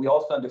 and we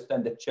also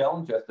understand the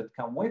challenges that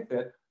come with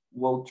it.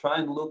 We'll try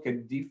and look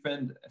at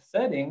different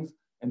settings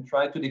and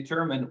try to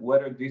determine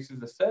whether this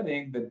is a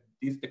setting that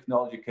this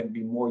technology can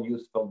be more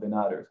useful than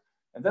others.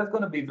 And that's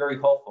going to be very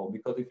helpful,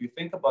 because if you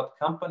think about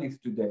companies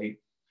today,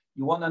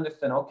 you want to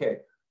understand, okay,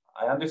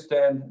 I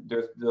understand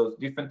there's those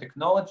different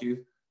technologies,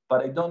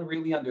 but I don't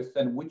really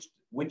understand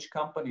which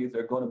companies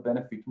are going to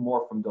benefit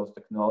more from those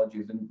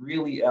technologies and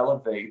really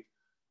elevate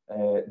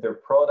their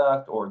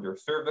product or their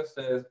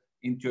services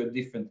into a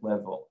different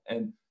level.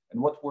 And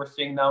what we're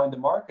seeing now in the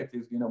market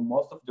is,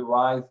 most of the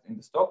rise in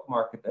the stock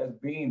market has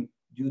been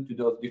due to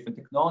those different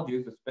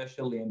technologies,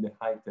 especially in the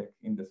high-tech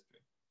industry.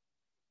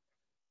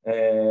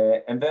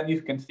 And then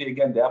you can see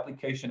again the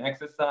application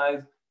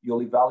exercise.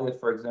 You'll evaluate,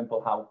 for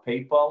example, how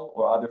PayPal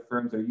or other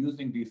firms are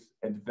using these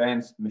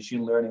advanced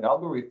machine learning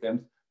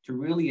algorithms to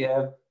really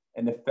have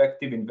an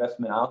effective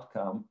investment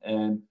outcome.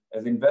 And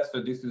as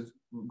investors, this is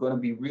going to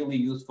be really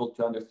useful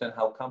to understand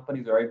how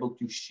companies are able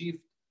to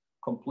shift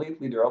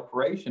completely their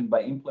operation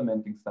by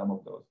implementing some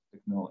of those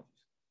technologies.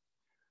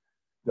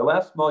 The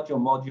last module,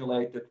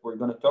 module 8, that we're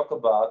going to talk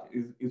about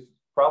is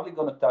probably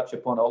going to touch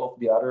upon all of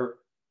the other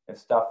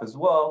stuff as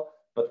well,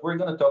 but we're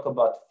going to talk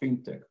about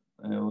fintech.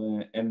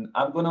 And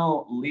I'm going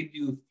to lead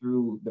you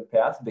through the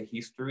past, the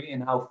history,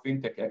 and how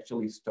fintech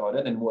actually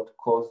started and what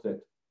caused it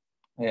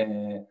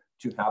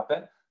to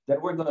happen. Then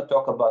we're going to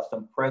talk about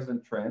some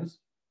present trends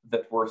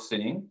that we're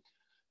seeing.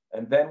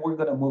 And then we're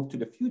going to move to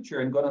the future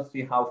and going to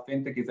see how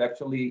fintech is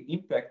actually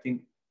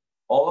impacting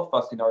all of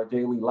us in our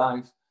daily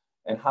lives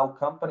and how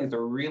companies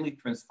are really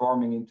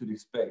transforming into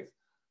this space.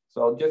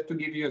 So just to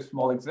give you a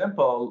small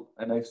example,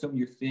 and I assume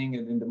you're seeing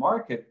it in the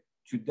market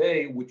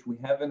today, which we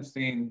haven't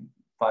seen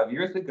 5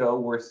 years ago,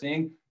 we're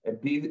seeing a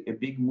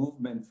big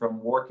movement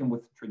from working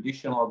with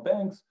traditional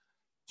banks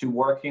to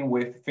working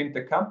with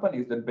fintech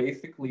companies that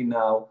basically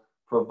now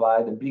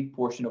provide a big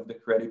portion of the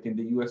credit in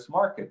the US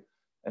market.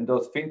 And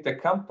those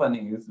fintech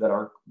companies that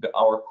are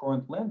our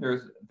current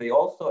lenders, they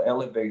also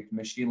elevate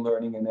machine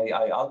learning and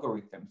AI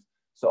algorithms.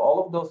 So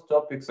all of those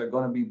topics are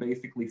going to be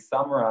basically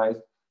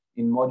summarized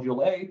in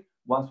module 8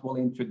 once we'll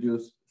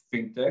introduce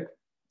fintech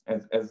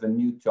as a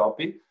new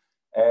topic.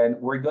 And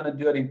we're going to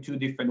do it in two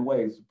different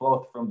ways,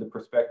 both from the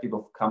perspective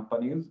of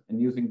companies and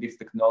using this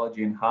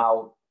technology and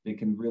how they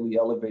can really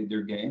elevate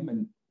their game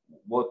and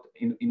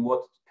in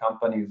what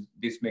companies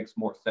this makes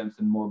more sense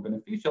and more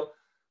beneficial,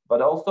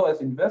 but also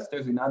as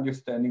investors in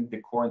understanding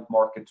the current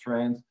market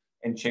trends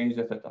and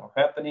changes that are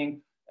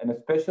happening, and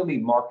especially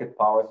market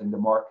powers in the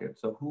market.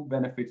 So who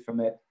benefits from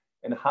it,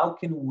 and how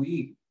can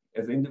we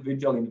as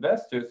individual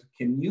investors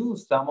can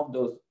use some of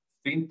those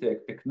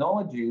fintech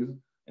technologies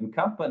and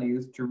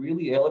companies to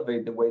really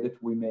elevate the way that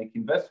we make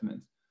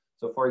investments.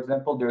 So for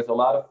example, there's a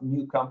lot of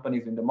new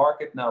companies in the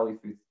market now, if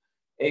it's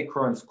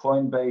Acorns,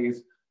 Coinbase,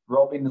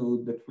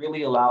 Robinhood, that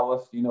really allow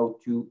us,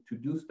 to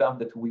do stuff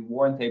that we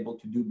weren't able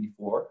to do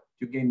before,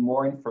 to gain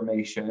more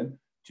information,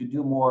 to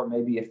do more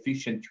maybe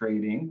efficient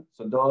trading.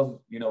 So those,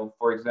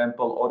 for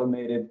example,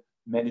 automated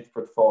managed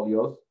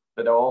portfolios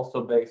that are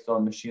also based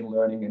on machine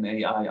learning and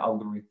AI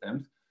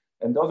algorithms.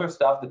 And those are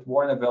stuff that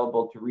weren't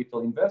available to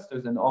retail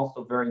investors and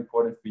also very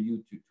important for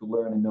you to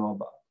learn and know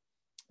about.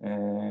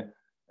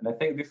 And I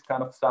think this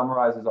kind of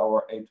summarizes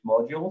our 8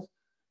 modules.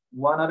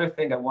 One other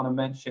thing I want to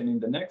mention in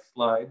the next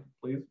slide,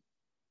 please,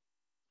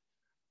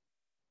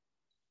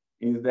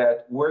 is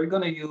that we're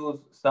going to use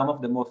some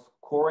of the most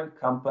current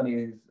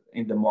companies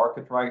in the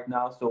market right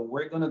now. So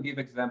we're going to give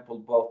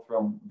examples both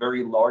from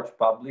very large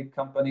public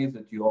companies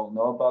that you all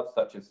know about,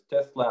 such as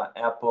Tesla,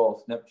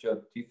 Apple,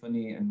 Snapchat,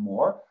 Tiffany, and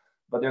more.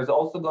 But there's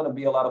also going to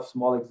be a lot of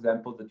small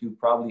examples that you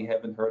probably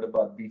haven't heard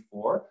about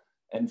before.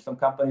 And some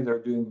companies are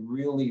doing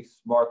really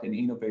smart and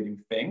innovative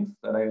things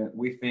that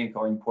we think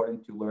are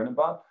important to learn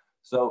about.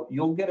 So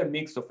you'll get a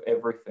mix of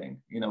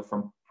everything,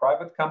 from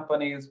private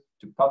companies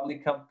to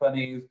public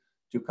companies,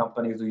 to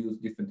companies who use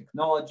different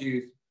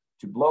technologies,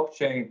 to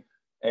blockchain.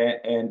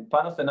 And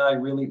Panos and I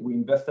we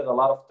invested a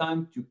lot of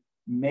time to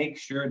make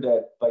sure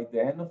that by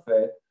the end of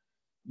it,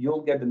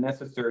 you'll get the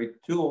necessary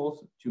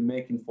tools to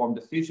make informed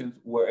decisions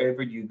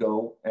wherever you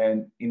go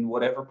and in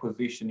whatever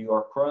position you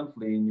are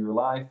currently in your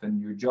life and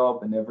your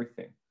job and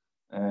everything.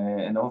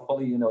 And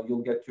hopefully,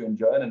 you'll get to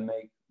enjoy it and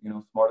make,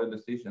 smarter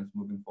decisions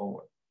moving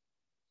forward.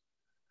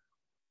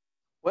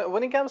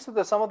 When it comes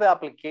to some of the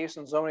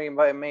applications, only if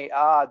I may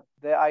add,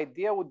 the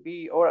idea would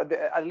be, or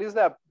at least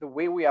the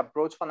way we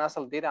approach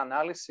financial data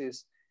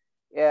analysis,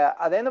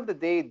 at the end of the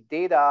day,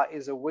 data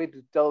is a way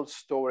to tell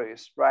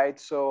stories, right?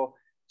 So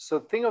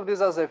think of this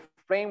as a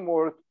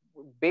framework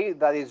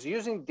that is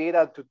using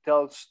data to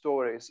tell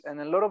stories.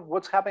 And a lot of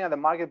what's happening at the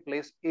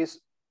marketplace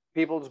is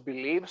people's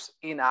beliefs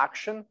in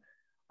action.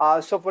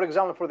 So for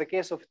example, for the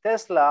case of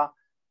Tesla,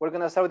 we're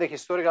going to start with the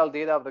historical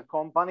data of the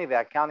company, the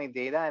accounting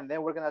data, and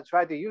then we're going to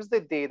try to use the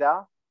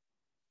data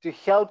to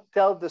help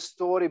tell the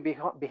story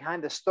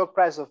behind the stock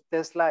price of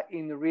Tesla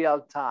in real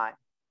time.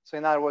 So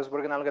in other words, we're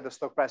going to look at the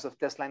stock price of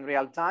Tesla in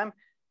real time,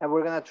 and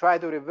we're going to try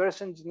to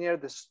reverse engineer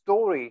the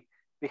story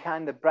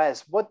behind the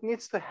price. What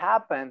needs to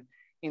happen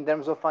in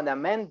terms of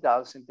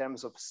fundamentals, in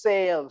terms of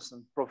sales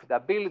and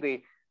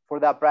profitability for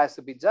that price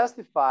to be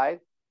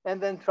justified,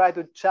 and then try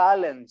to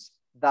challenge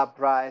that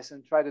price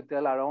and try to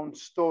tell our own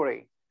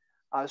story.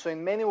 So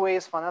in many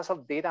ways, financial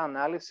data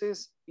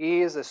analysis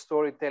is a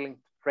storytelling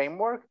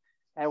framework,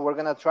 and we're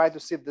going to try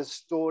to see the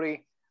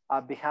story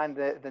behind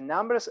the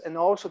numbers and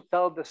also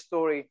tell the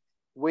story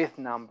with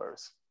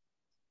numbers.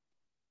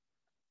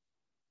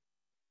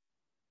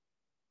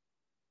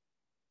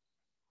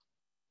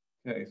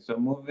 Okay, so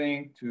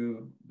moving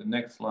to the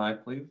next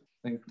slide, please.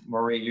 I think,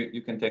 Marie,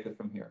 you can take it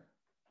from here.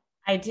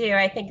 I do.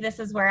 I think this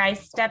is where I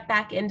step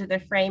back into the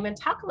frame and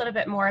talk a little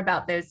bit more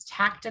about those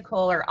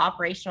tactical or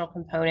operational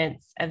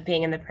components of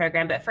being in the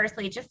program. But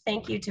firstly, just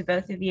thank you to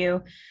both of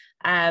you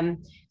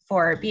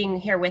for being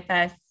here with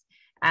us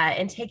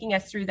and taking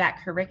us through that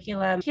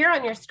curriculum. Here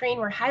on your screen,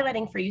 we're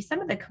highlighting for you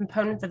some of the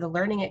components of the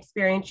learning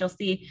experience. You'll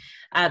see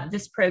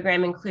this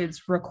program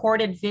includes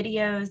recorded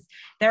videos.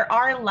 There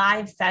are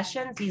live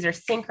sessions. These are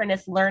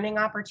synchronous learning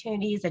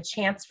opportunities, a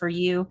chance for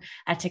you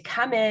to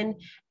come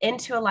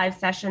into a live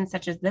session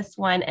such as this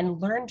one and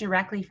learn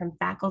directly from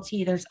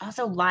faculty. There's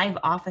also live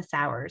office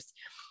hours,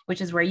 which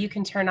is where you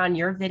can turn on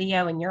your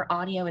video and your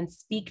audio and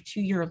speak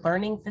to your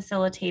learning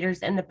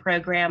facilitators in the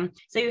program.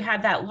 So you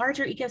have that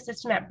larger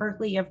ecosystem at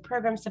Berkeley. You have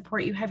program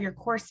support. You have your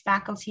course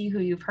faculty who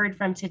you've heard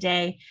from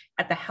today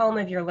at the helm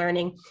of your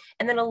learning.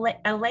 And then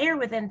a layer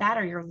within that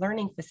are your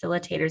learning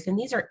facilitators. And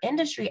these are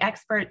industry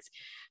experts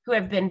who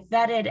have been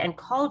vetted and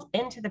called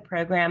into the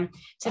program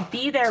to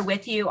be there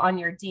with you on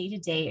your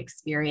day-to-day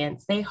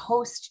experience. They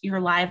host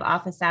your live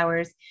office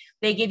hours.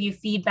 They give you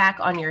feedback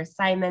on your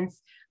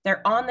assignments.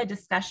 They're on the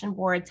discussion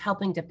boards,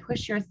 helping to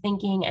push your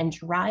thinking and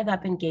drive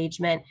up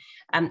engagement.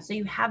 So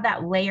you have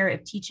that layer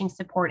of teaching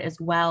support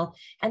as well.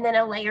 And then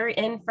a layer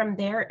in from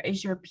there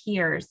is your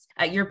peers.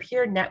 Your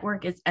peer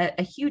network is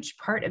a huge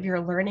part of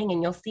your learning,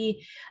 and you'll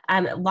see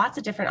lots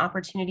of different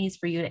opportunities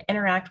for you to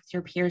interact with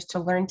your peers, to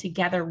learn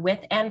together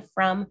with and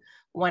from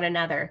one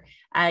another.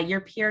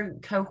 Your peer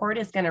cohort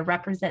is going to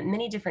represent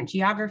many different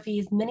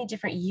geographies, many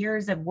different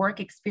years of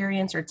work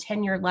experience or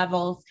tenure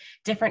levels,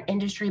 different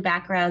industry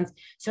backgrounds.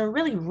 So a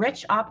really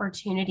rich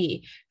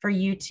opportunity for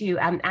you to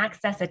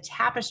access a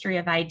tapestry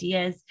of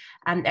ideas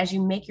as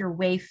you make your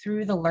way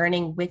through the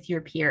learning with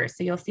your peers.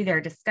 So you'll see there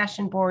are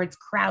discussion boards,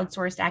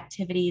 crowdsourced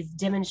activities,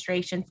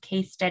 demonstrations,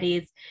 case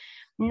studies,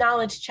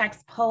 knowledge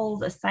checks,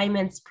 polls,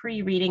 assignments,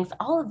 pre-readings,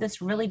 all of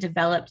this really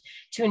developed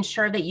to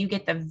ensure that you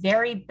get the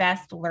very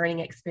best learning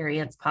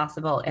experience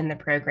possible in the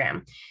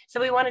program. So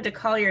we wanted to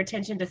call your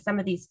attention to some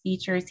of these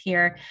features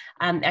here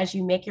as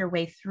you make your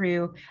way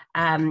through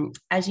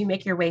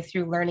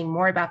learning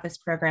more about this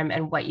program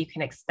and what you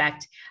can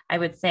expect. I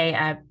would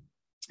say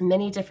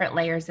many different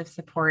layers of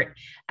support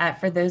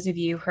for those of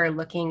you who are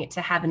looking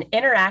to have an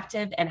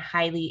interactive and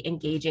highly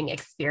engaging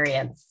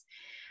experience.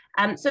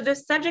 So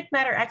those subject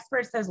matter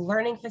experts, those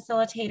learning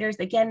facilitators,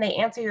 again, they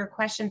answer your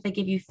questions, they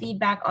give you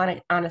feedback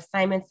on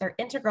assignments, they're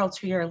integral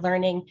to your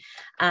learning.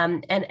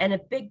 And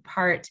a big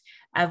part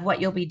of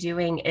what you'll be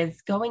doing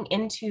is going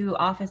into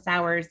office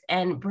hours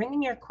and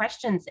bringing your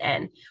questions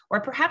in,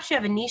 or perhaps you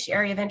have a niche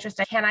area of interest.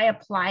 Can I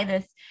apply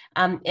this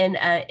in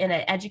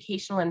an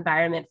educational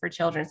environment for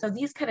children? So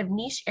these kind of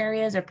niche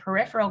areas or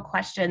peripheral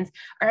questions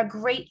are a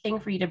great thing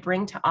for you to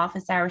bring to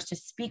office hours to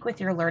speak with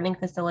your learning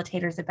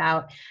facilitators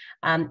about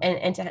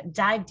and to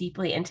dive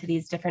deeply into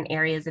these different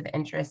areas of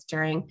interest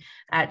during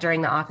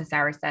the office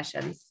hour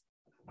sessions.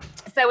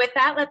 So with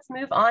that, let's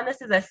move on.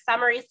 This is a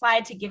summary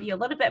slide to give you a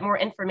little bit more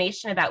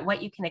information about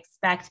what you can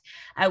expect.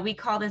 We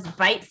call this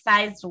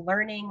bite-sized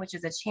learning, which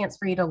is a chance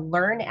for you to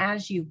learn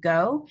as you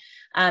go.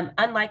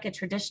 Unlike a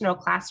traditional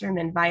classroom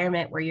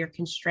environment where you're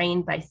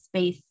constrained by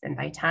space and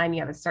by time, you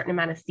have a certain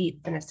amount of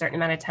seats and a certain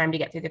amount of time to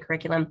get through the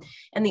curriculum.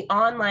 In the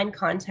online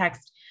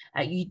context,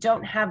 you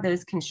don't have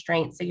those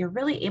constraints. So you're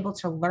really able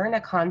to learn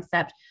a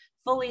concept,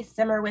 fully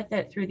simmer with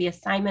it through the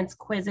assignments,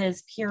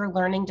 quizzes, peer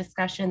learning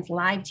discussions,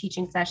 live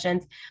teaching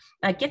sessions,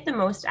 get the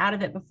most out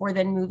of it before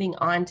then moving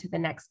on to the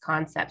next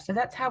concept. So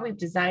that's how we've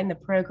designed the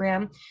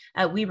program.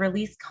 We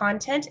release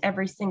content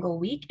every single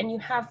week, and you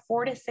have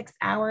 4 to 6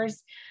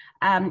 hours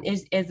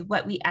is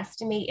what we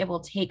estimate it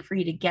will take for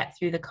you to get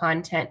through the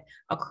content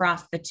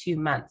across the 2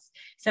 months.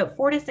 So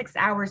 4 to 6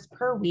 hours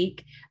per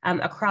week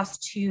across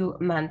 2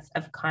 months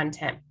of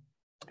content.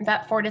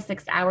 That 4 to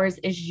 6 hours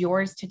is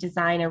yours to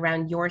design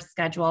around your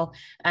schedule.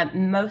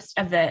 Most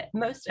of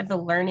the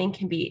learning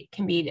can be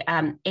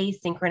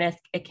asynchronous.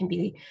 It can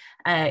be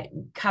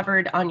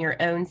covered on your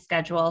own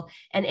schedule.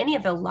 And any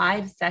of the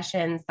live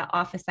sessions, the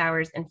office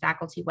hours and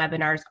faculty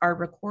webinars are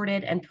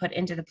recorded and put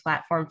into the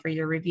platform for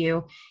your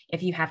review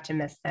if you have to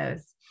miss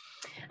those.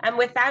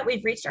 With that,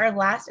 we've reached our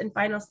last and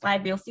final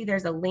slide. You'll see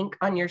there's a link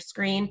on your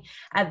screen.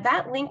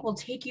 That link will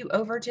take you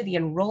over to the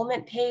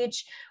enrollment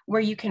page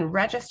where you can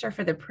register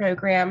for the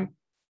program.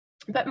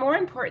 But more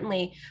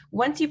importantly,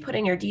 once you put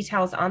in your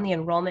details on the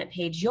enrollment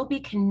page, you'll be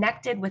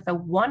connected with a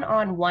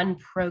one-on-one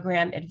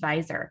program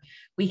advisor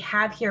we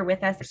have here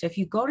with us. So if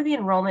you go to the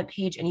enrollment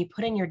page and you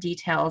put in your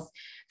details,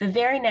 the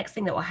very next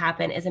thing that will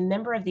happen is a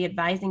member of the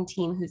advising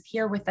team who's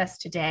here with us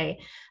today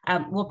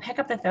will pick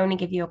up the phone and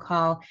give you a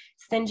call,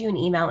 send you an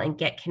email, and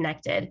get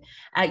connected.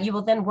 You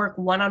will then work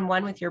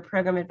one-on-one with your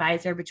program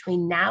advisor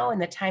between now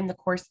and the time the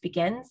course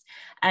begins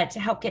to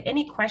help get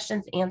any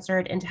questions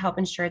answered and to help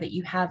ensure that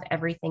you have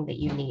everything that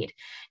you need.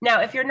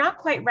 Now, if you're not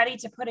quite ready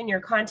to put in your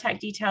contact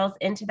details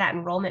into that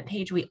enrollment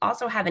page, we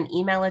also have an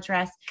email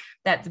address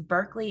that's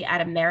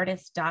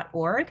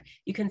berkeley@emeritus.org.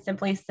 You can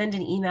simply send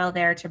an email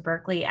there to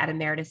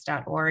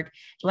berkeley@emeritus.org. berkeleyhaas.org.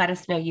 Let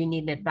us know you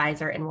need an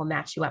advisor and we'll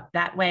match you up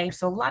that way.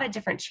 So a lot of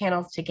different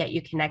channels to get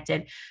you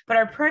connected, but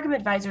our program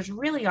advisors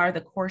really are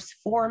the course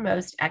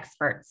foremost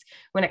experts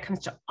when it comes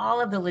to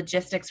all of the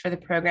logistics for the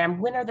program.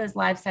 When are those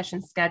live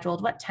sessions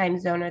scheduled? What time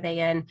zone are they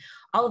in?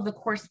 All of the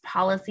course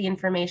policy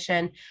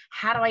information.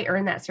 How do I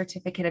earn that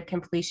certificate of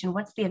completion?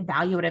 What's the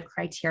evaluative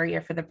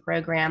criteria for the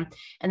program?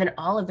 And then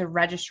all of the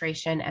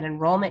registration and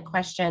enrollment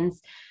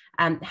questions.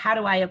 How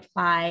do I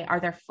apply?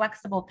 Are there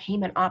flexible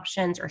payment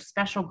options or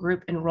special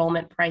group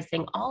enrollment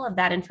pricing? All of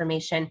that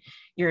information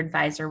your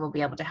advisor will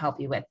be able to help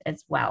you with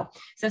as well.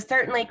 So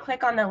certainly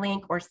click on the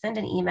link or send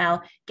an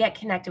email, get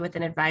connected with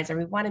an advisor.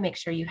 We want to make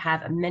sure you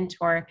have a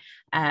mentor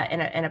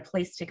and a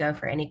place to go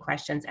for any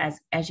questions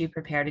as you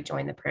prepare to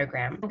join the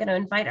program. I'm going to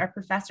invite our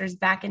professors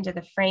back into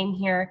the frame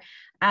here.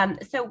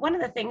 So one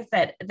of the things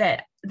that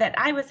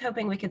I was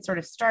hoping we could sort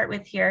of start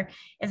with here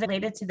is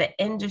related to the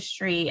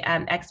industry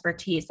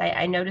expertise.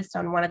 I noticed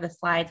on one of the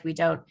slides we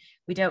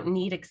don't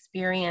need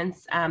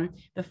experience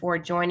before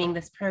joining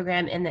this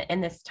program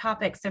in this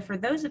topic. So for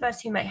those of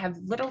us who might have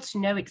little to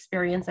no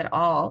experience at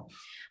all,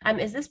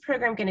 is this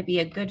program going to be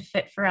a good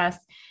fit for us?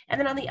 And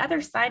then on the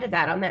other side of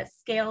that, on that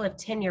scale of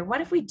tenure,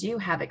 what if we do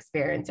have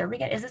experience?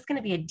 Is this going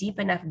to be a deep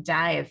enough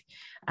dive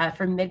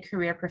for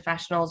mid-career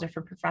professionals or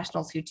for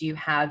professionals who do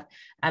have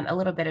a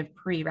little bit of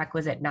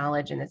prerequisite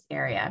knowledge in this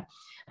area?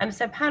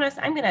 So Panos,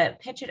 I'm going to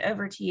pitch it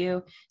over to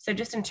you. So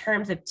just in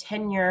terms of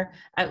tenure,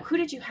 who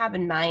did you have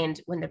in mind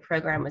when the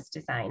program was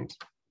designed?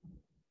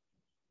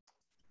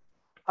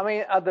 I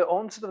mean, at the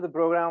onset of the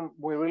program,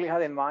 we really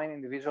had in mind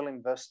individual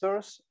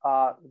investors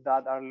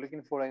that are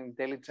looking for an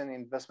intelligent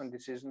investment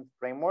decision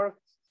framework.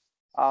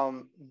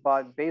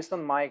 But based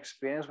on my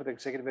experience with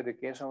executive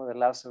education over the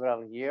last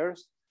several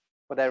years,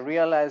 what I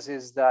realized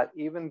is that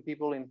even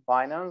people in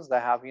finance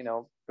that have,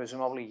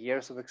 presumably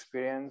years of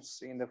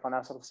experience in the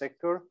financial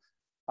sector,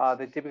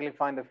 they typically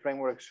find the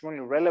framework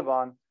extremely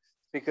relevant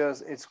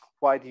because it's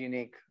quite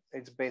unique.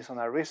 It's based on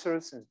our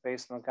research, it's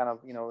based on kind of,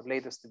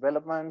 latest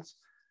developments,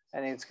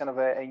 and it's kind of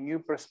a new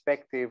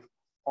perspective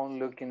on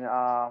looking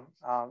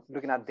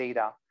at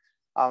data.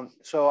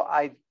 So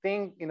I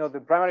think,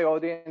 the primary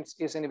audience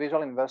is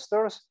individual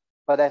investors,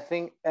 but I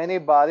think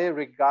anybody,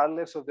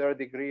 regardless of their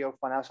degree of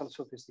financial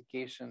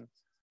sophistication,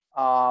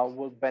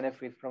 will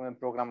benefit from a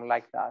program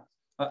like that.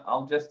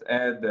 I'll just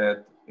add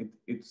that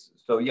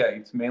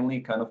it's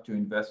mainly kind of to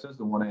investors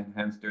who want to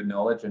enhance their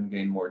knowledge and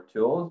gain more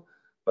tools.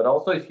 But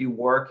also if you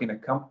work in a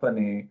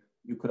company,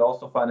 you could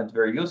also find it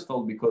very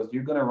useful because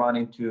you're going to run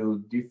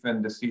into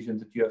different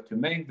decisions that you have to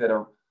make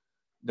that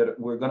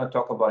we're going to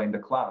talk about in the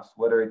class,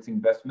 whether it's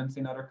investments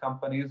in other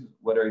companies,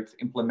 whether it's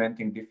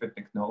implementing different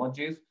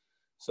technologies.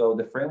 So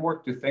the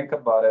framework to think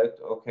about it,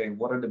 okay,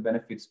 what are the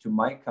benefits to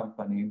my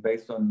company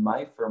based on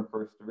my firm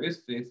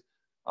characteristics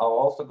are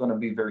also going to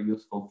be very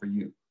useful for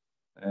you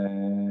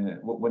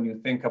when you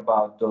think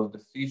about those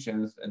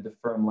decisions at the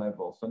firm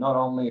level. So not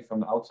only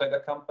from outside the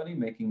company,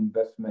 making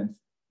investments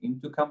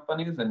into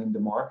companies and in the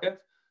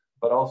market,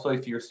 but also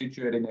if you're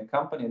situated in a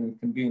company, and it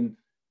can be in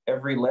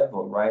every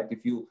level, right?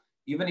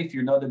 Even if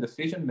you're not a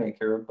decision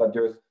maker, but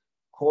there's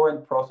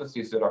current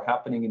processes that are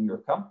happening in your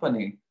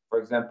company. For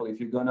example, if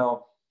you're gonna,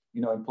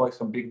 employ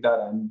some big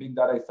data, and big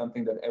data is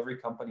something that every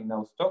company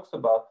now talks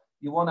about,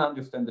 you want to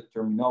understand the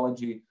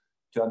terminology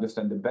to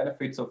understand the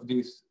benefits of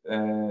this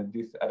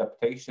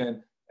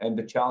adaptation and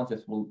the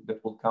challenges that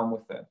will come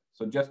with it.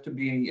 So just to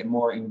be a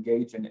more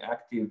engaged and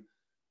active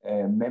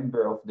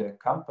member of the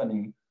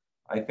company,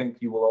 I think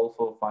you will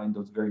also find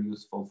those very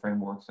useful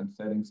frameworks and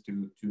settings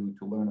to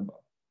learn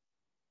about.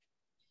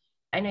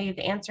 I know you've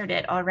answered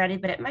it already,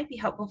 but it might be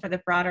helpful for the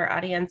broader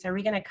audience. Are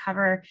we going to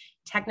cover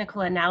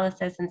technical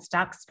analysis and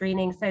stock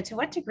screening? So to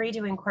what degree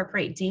do we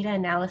incorporate data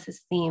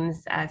analysis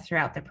themes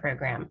throughout the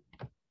program?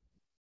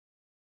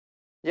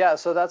 Yeah,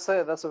 so that's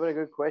a very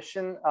good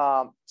question.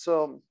 That's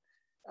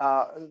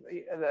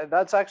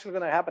actually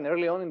going to happen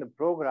early on in the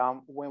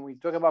program when we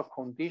talk about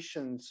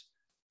conditions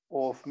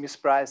of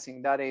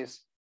mispricing. That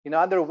is,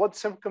 under what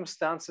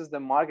circumstances the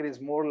market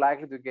is more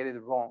likely to get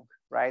it wrong,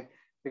 right?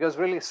 Because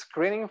really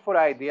screening for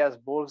ideas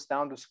boils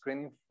down to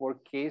screening for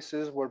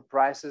cases where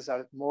prices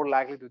are more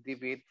likely to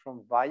deviate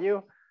from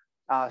value.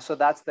 So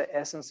that's the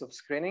essence of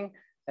screening.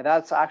 And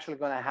that's actually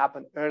going to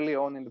happen early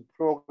on in the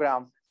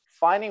program,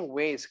 finding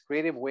ways,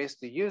 creative ways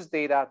to use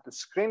data to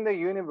screen the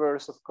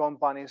universe of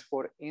companies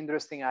for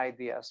interesting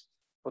ideas,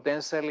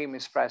 potentially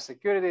mispriced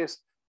securities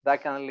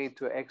that can lead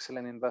to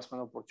excellent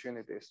investment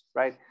opportunities,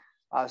 right?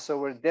 So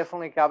we're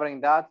definitely covering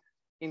that.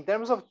 In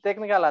terms of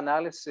technical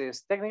analysis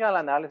is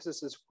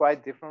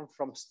quite different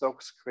from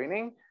stock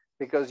screening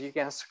because you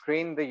can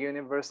screen the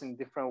universe in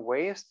different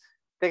ways.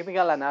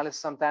 Technical analysis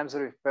sometimes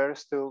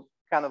refers to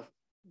kind of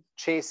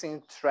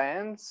chasing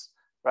trends,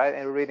 right,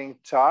 and reading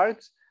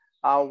charts.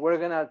 We're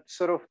gonna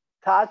sort of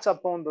touch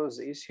upon those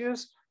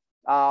issues,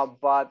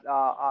 but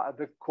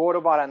the core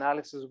of our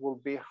analysis will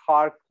be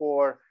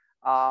hardcore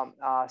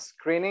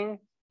screening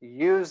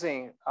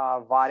using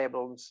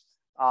variables,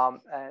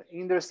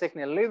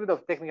 intersecting a little bit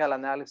of technical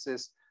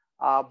analysis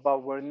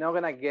but we're not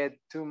going to get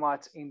too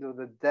much into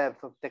the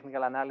depth of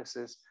technical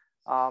analysis.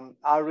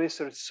 Our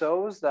research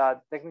shows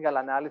that technical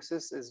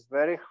analysis is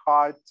very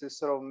hard to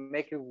sort of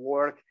make it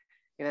work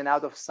in an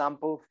out of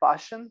sample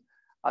fashion.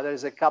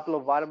 There's a couple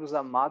of variables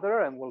that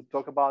matter, and we'll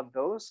talk about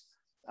those,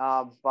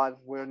 but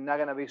we're not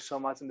going to be so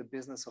much in the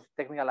business of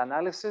technical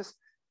analysis.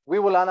 We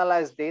will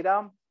analyze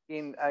data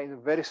in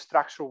very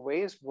structured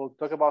ways. We'll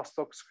talk about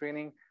stock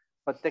screening,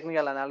 but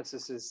technical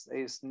analysis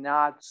is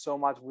not so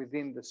much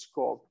within the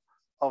scope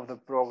of the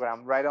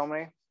program. Right,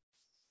 Omri?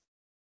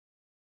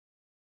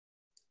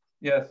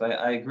 Yes,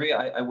 I agree.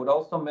 I would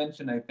also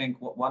mention, I think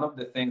one of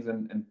the things,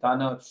 and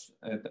Panos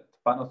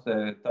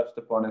touched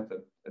upon it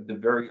at the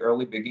very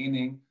early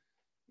beginning,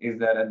 is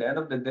that at the end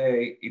of the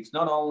day, it's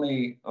not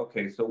only,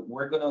 okay, so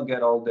we're going to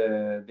get all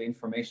the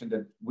information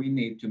that we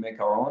need to make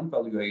our own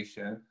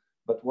valuation,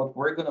 but what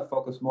we're going to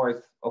focus more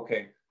is,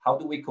 okay, how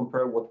do we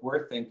compare what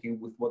we're thinking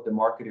with what the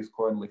market is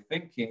currently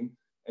thinking,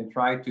 and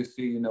try to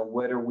see,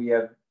 whether we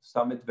have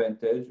some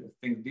advantage,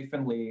 think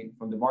differently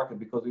from the market,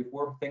 because if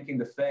we're thinking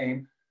the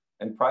same,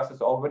 and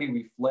prices already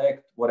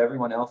reflect what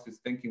everyone else is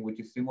thinking, which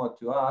is similar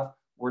to us,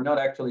 we're not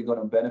actually going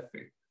to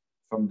benefit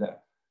from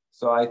that.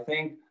 So I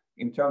think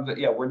in terms of,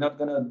 we're not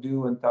going to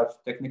do and touch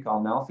technical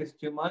analysis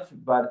too much,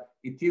 but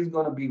it is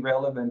going to be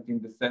relevant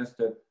in the sense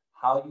that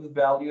how you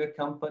value a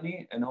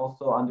company and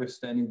also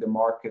understanding the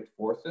market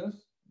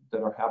forces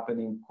that are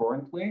happening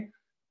currently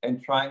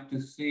and trying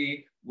to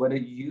see whether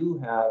you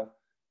have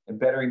a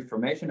better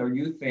information or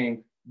you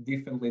think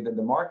differently than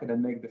the market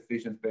and make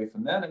decisions based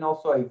on that, and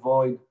also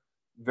avoid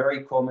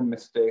very common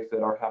mistakes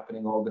that are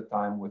happening all the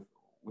time with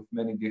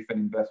many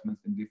different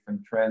investments in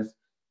different trends,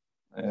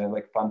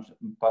 like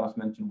Panos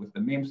mentioned with the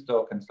meme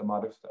stock and some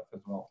other stuff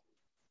as well.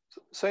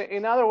 So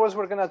in other words,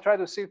 we're going to try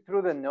to see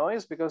through the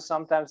noise, because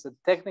sometimes the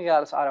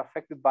technicals are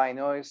affected by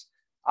noise.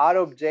 Our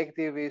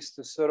objective is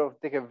to sort of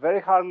take a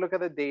very hard look at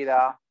the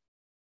data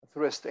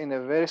in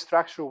a very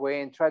structured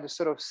way and try to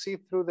sort of see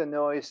through the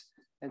noise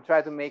and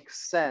try to make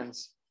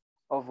sense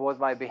of what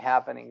might be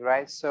happening,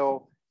 right?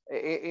 So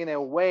in a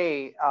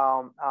way,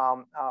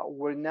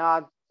 we're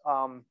not,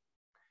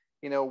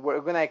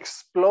 we're going to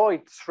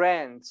exploit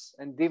trends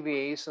and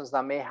deviations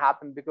that may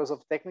happen because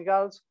of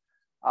technicals,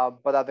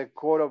 but at the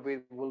core of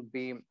it will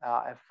be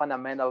a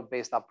fundamental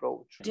based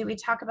approach. Do we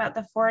talk about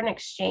the foreign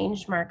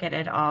exchange market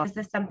at all? Is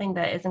this something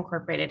that is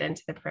incorporated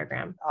into the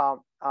program?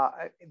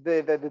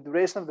 The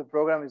duration of the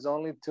program is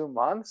only 2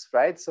 months,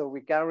 right? So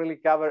we can't really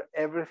cover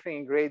everything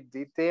in great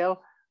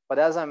detail. But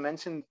as I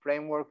mentioned, the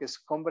framework is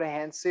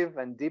comprehensive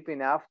and deep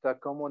enough to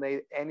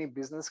accommodate any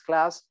business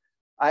class,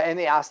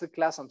 any asset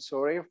class,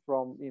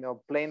 from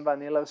plain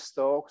vanilla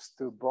stocks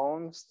to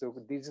bonds to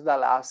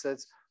digital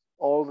assets,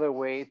 all the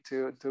way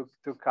to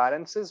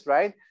currencies,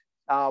 right?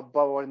 But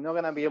we're not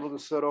going to be able to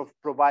sort of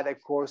provide a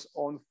course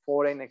on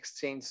foreign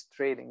exchange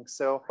trading.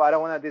 So I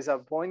don't want to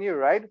disappoint you,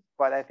 right?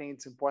 But I think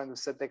it's important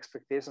to set the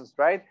expectations,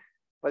 right?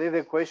 But if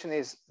the question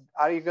is,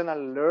 are you going to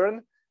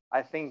learn?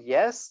 I think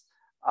yes.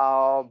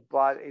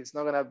 But it's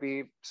not going to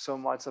be so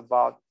much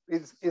about,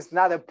 it's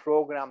not a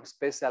program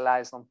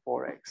specialized on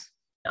Forex.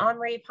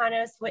 Omri,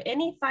 Panos,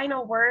 any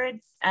final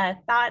words,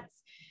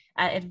 thoughts,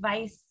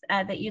 advice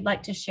that you'd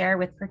like to share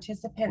with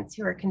participants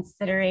who are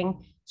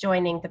considering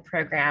joining the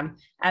program?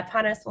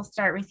 Panos, we'll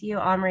start with you.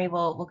 Omri,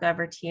 we'll go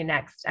over to you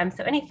next.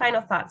 So any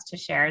final thoughts to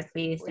share as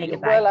we say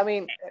goodbye? Well, I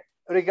mean,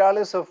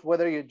 regardless of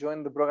whether you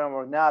join the program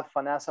or not,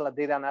 financial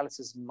data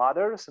analysis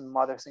matters and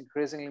matters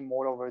increasingly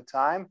more over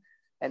time.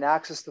 And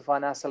access to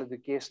financial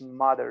education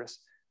matters.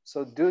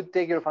 So do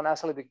take your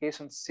financial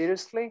education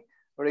seriously,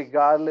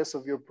 regardless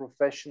of your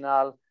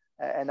professional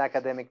and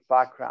academic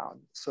background.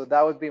 So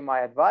that would be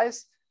my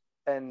advice.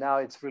 And now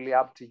it's really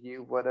up to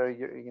you whether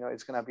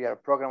it's going to be a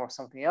program or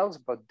something else,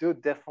 but do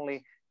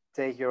definitely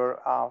take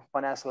your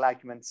financial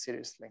acumen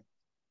seriously.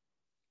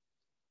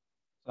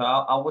 So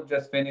I would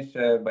just finish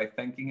by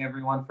thanking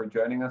everyone for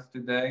joining us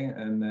today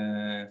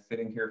and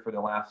sitting here for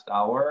the last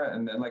hour.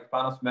 And then, like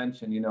Panos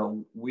mentioned,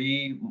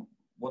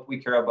 what we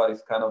care about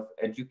is kind of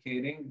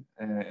educating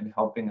and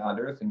helping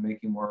others and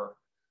making more,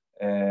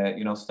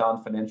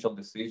 sound financial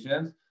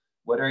decisions,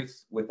 whether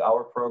it's with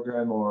our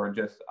program or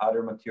just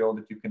other material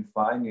that you can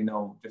find,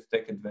 just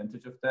take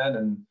advantage of that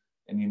and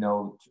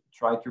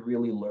try to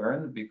really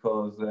learn,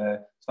 because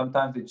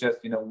sometimes it's just,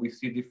 we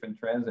see different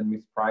trends and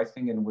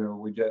mispricing, and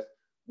we're just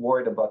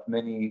worried about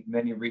many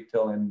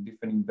retail and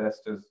different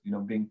investors,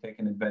 being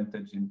taken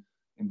advantage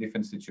in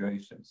different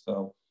situations.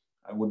 So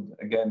I would,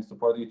 again,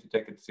 support you to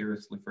take it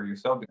seriously for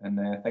yourself. And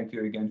thank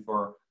you again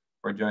for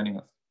joining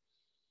us.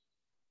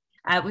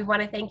 We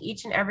want to thank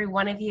each and every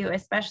one of you,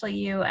 especially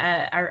you,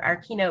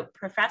 our keynote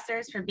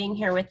professors, for being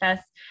here with us.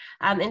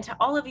 And to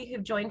all of you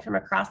who've joined from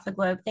across the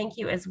globe, thank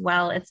you as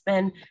well. It's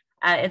been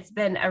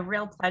a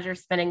real pleasure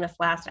spending this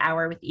last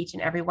hour with each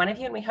and every one of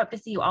you. And we hope to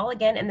see you all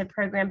again in the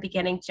program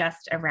beginning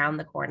just around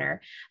the corner.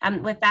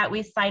 With that,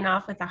 we sign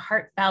off with a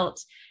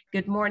heartfelt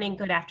good morning,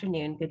 good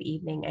afternoon, good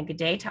evening, and good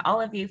day to all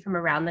of you from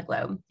around the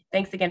globe.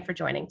 Thanks again for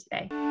joining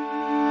today.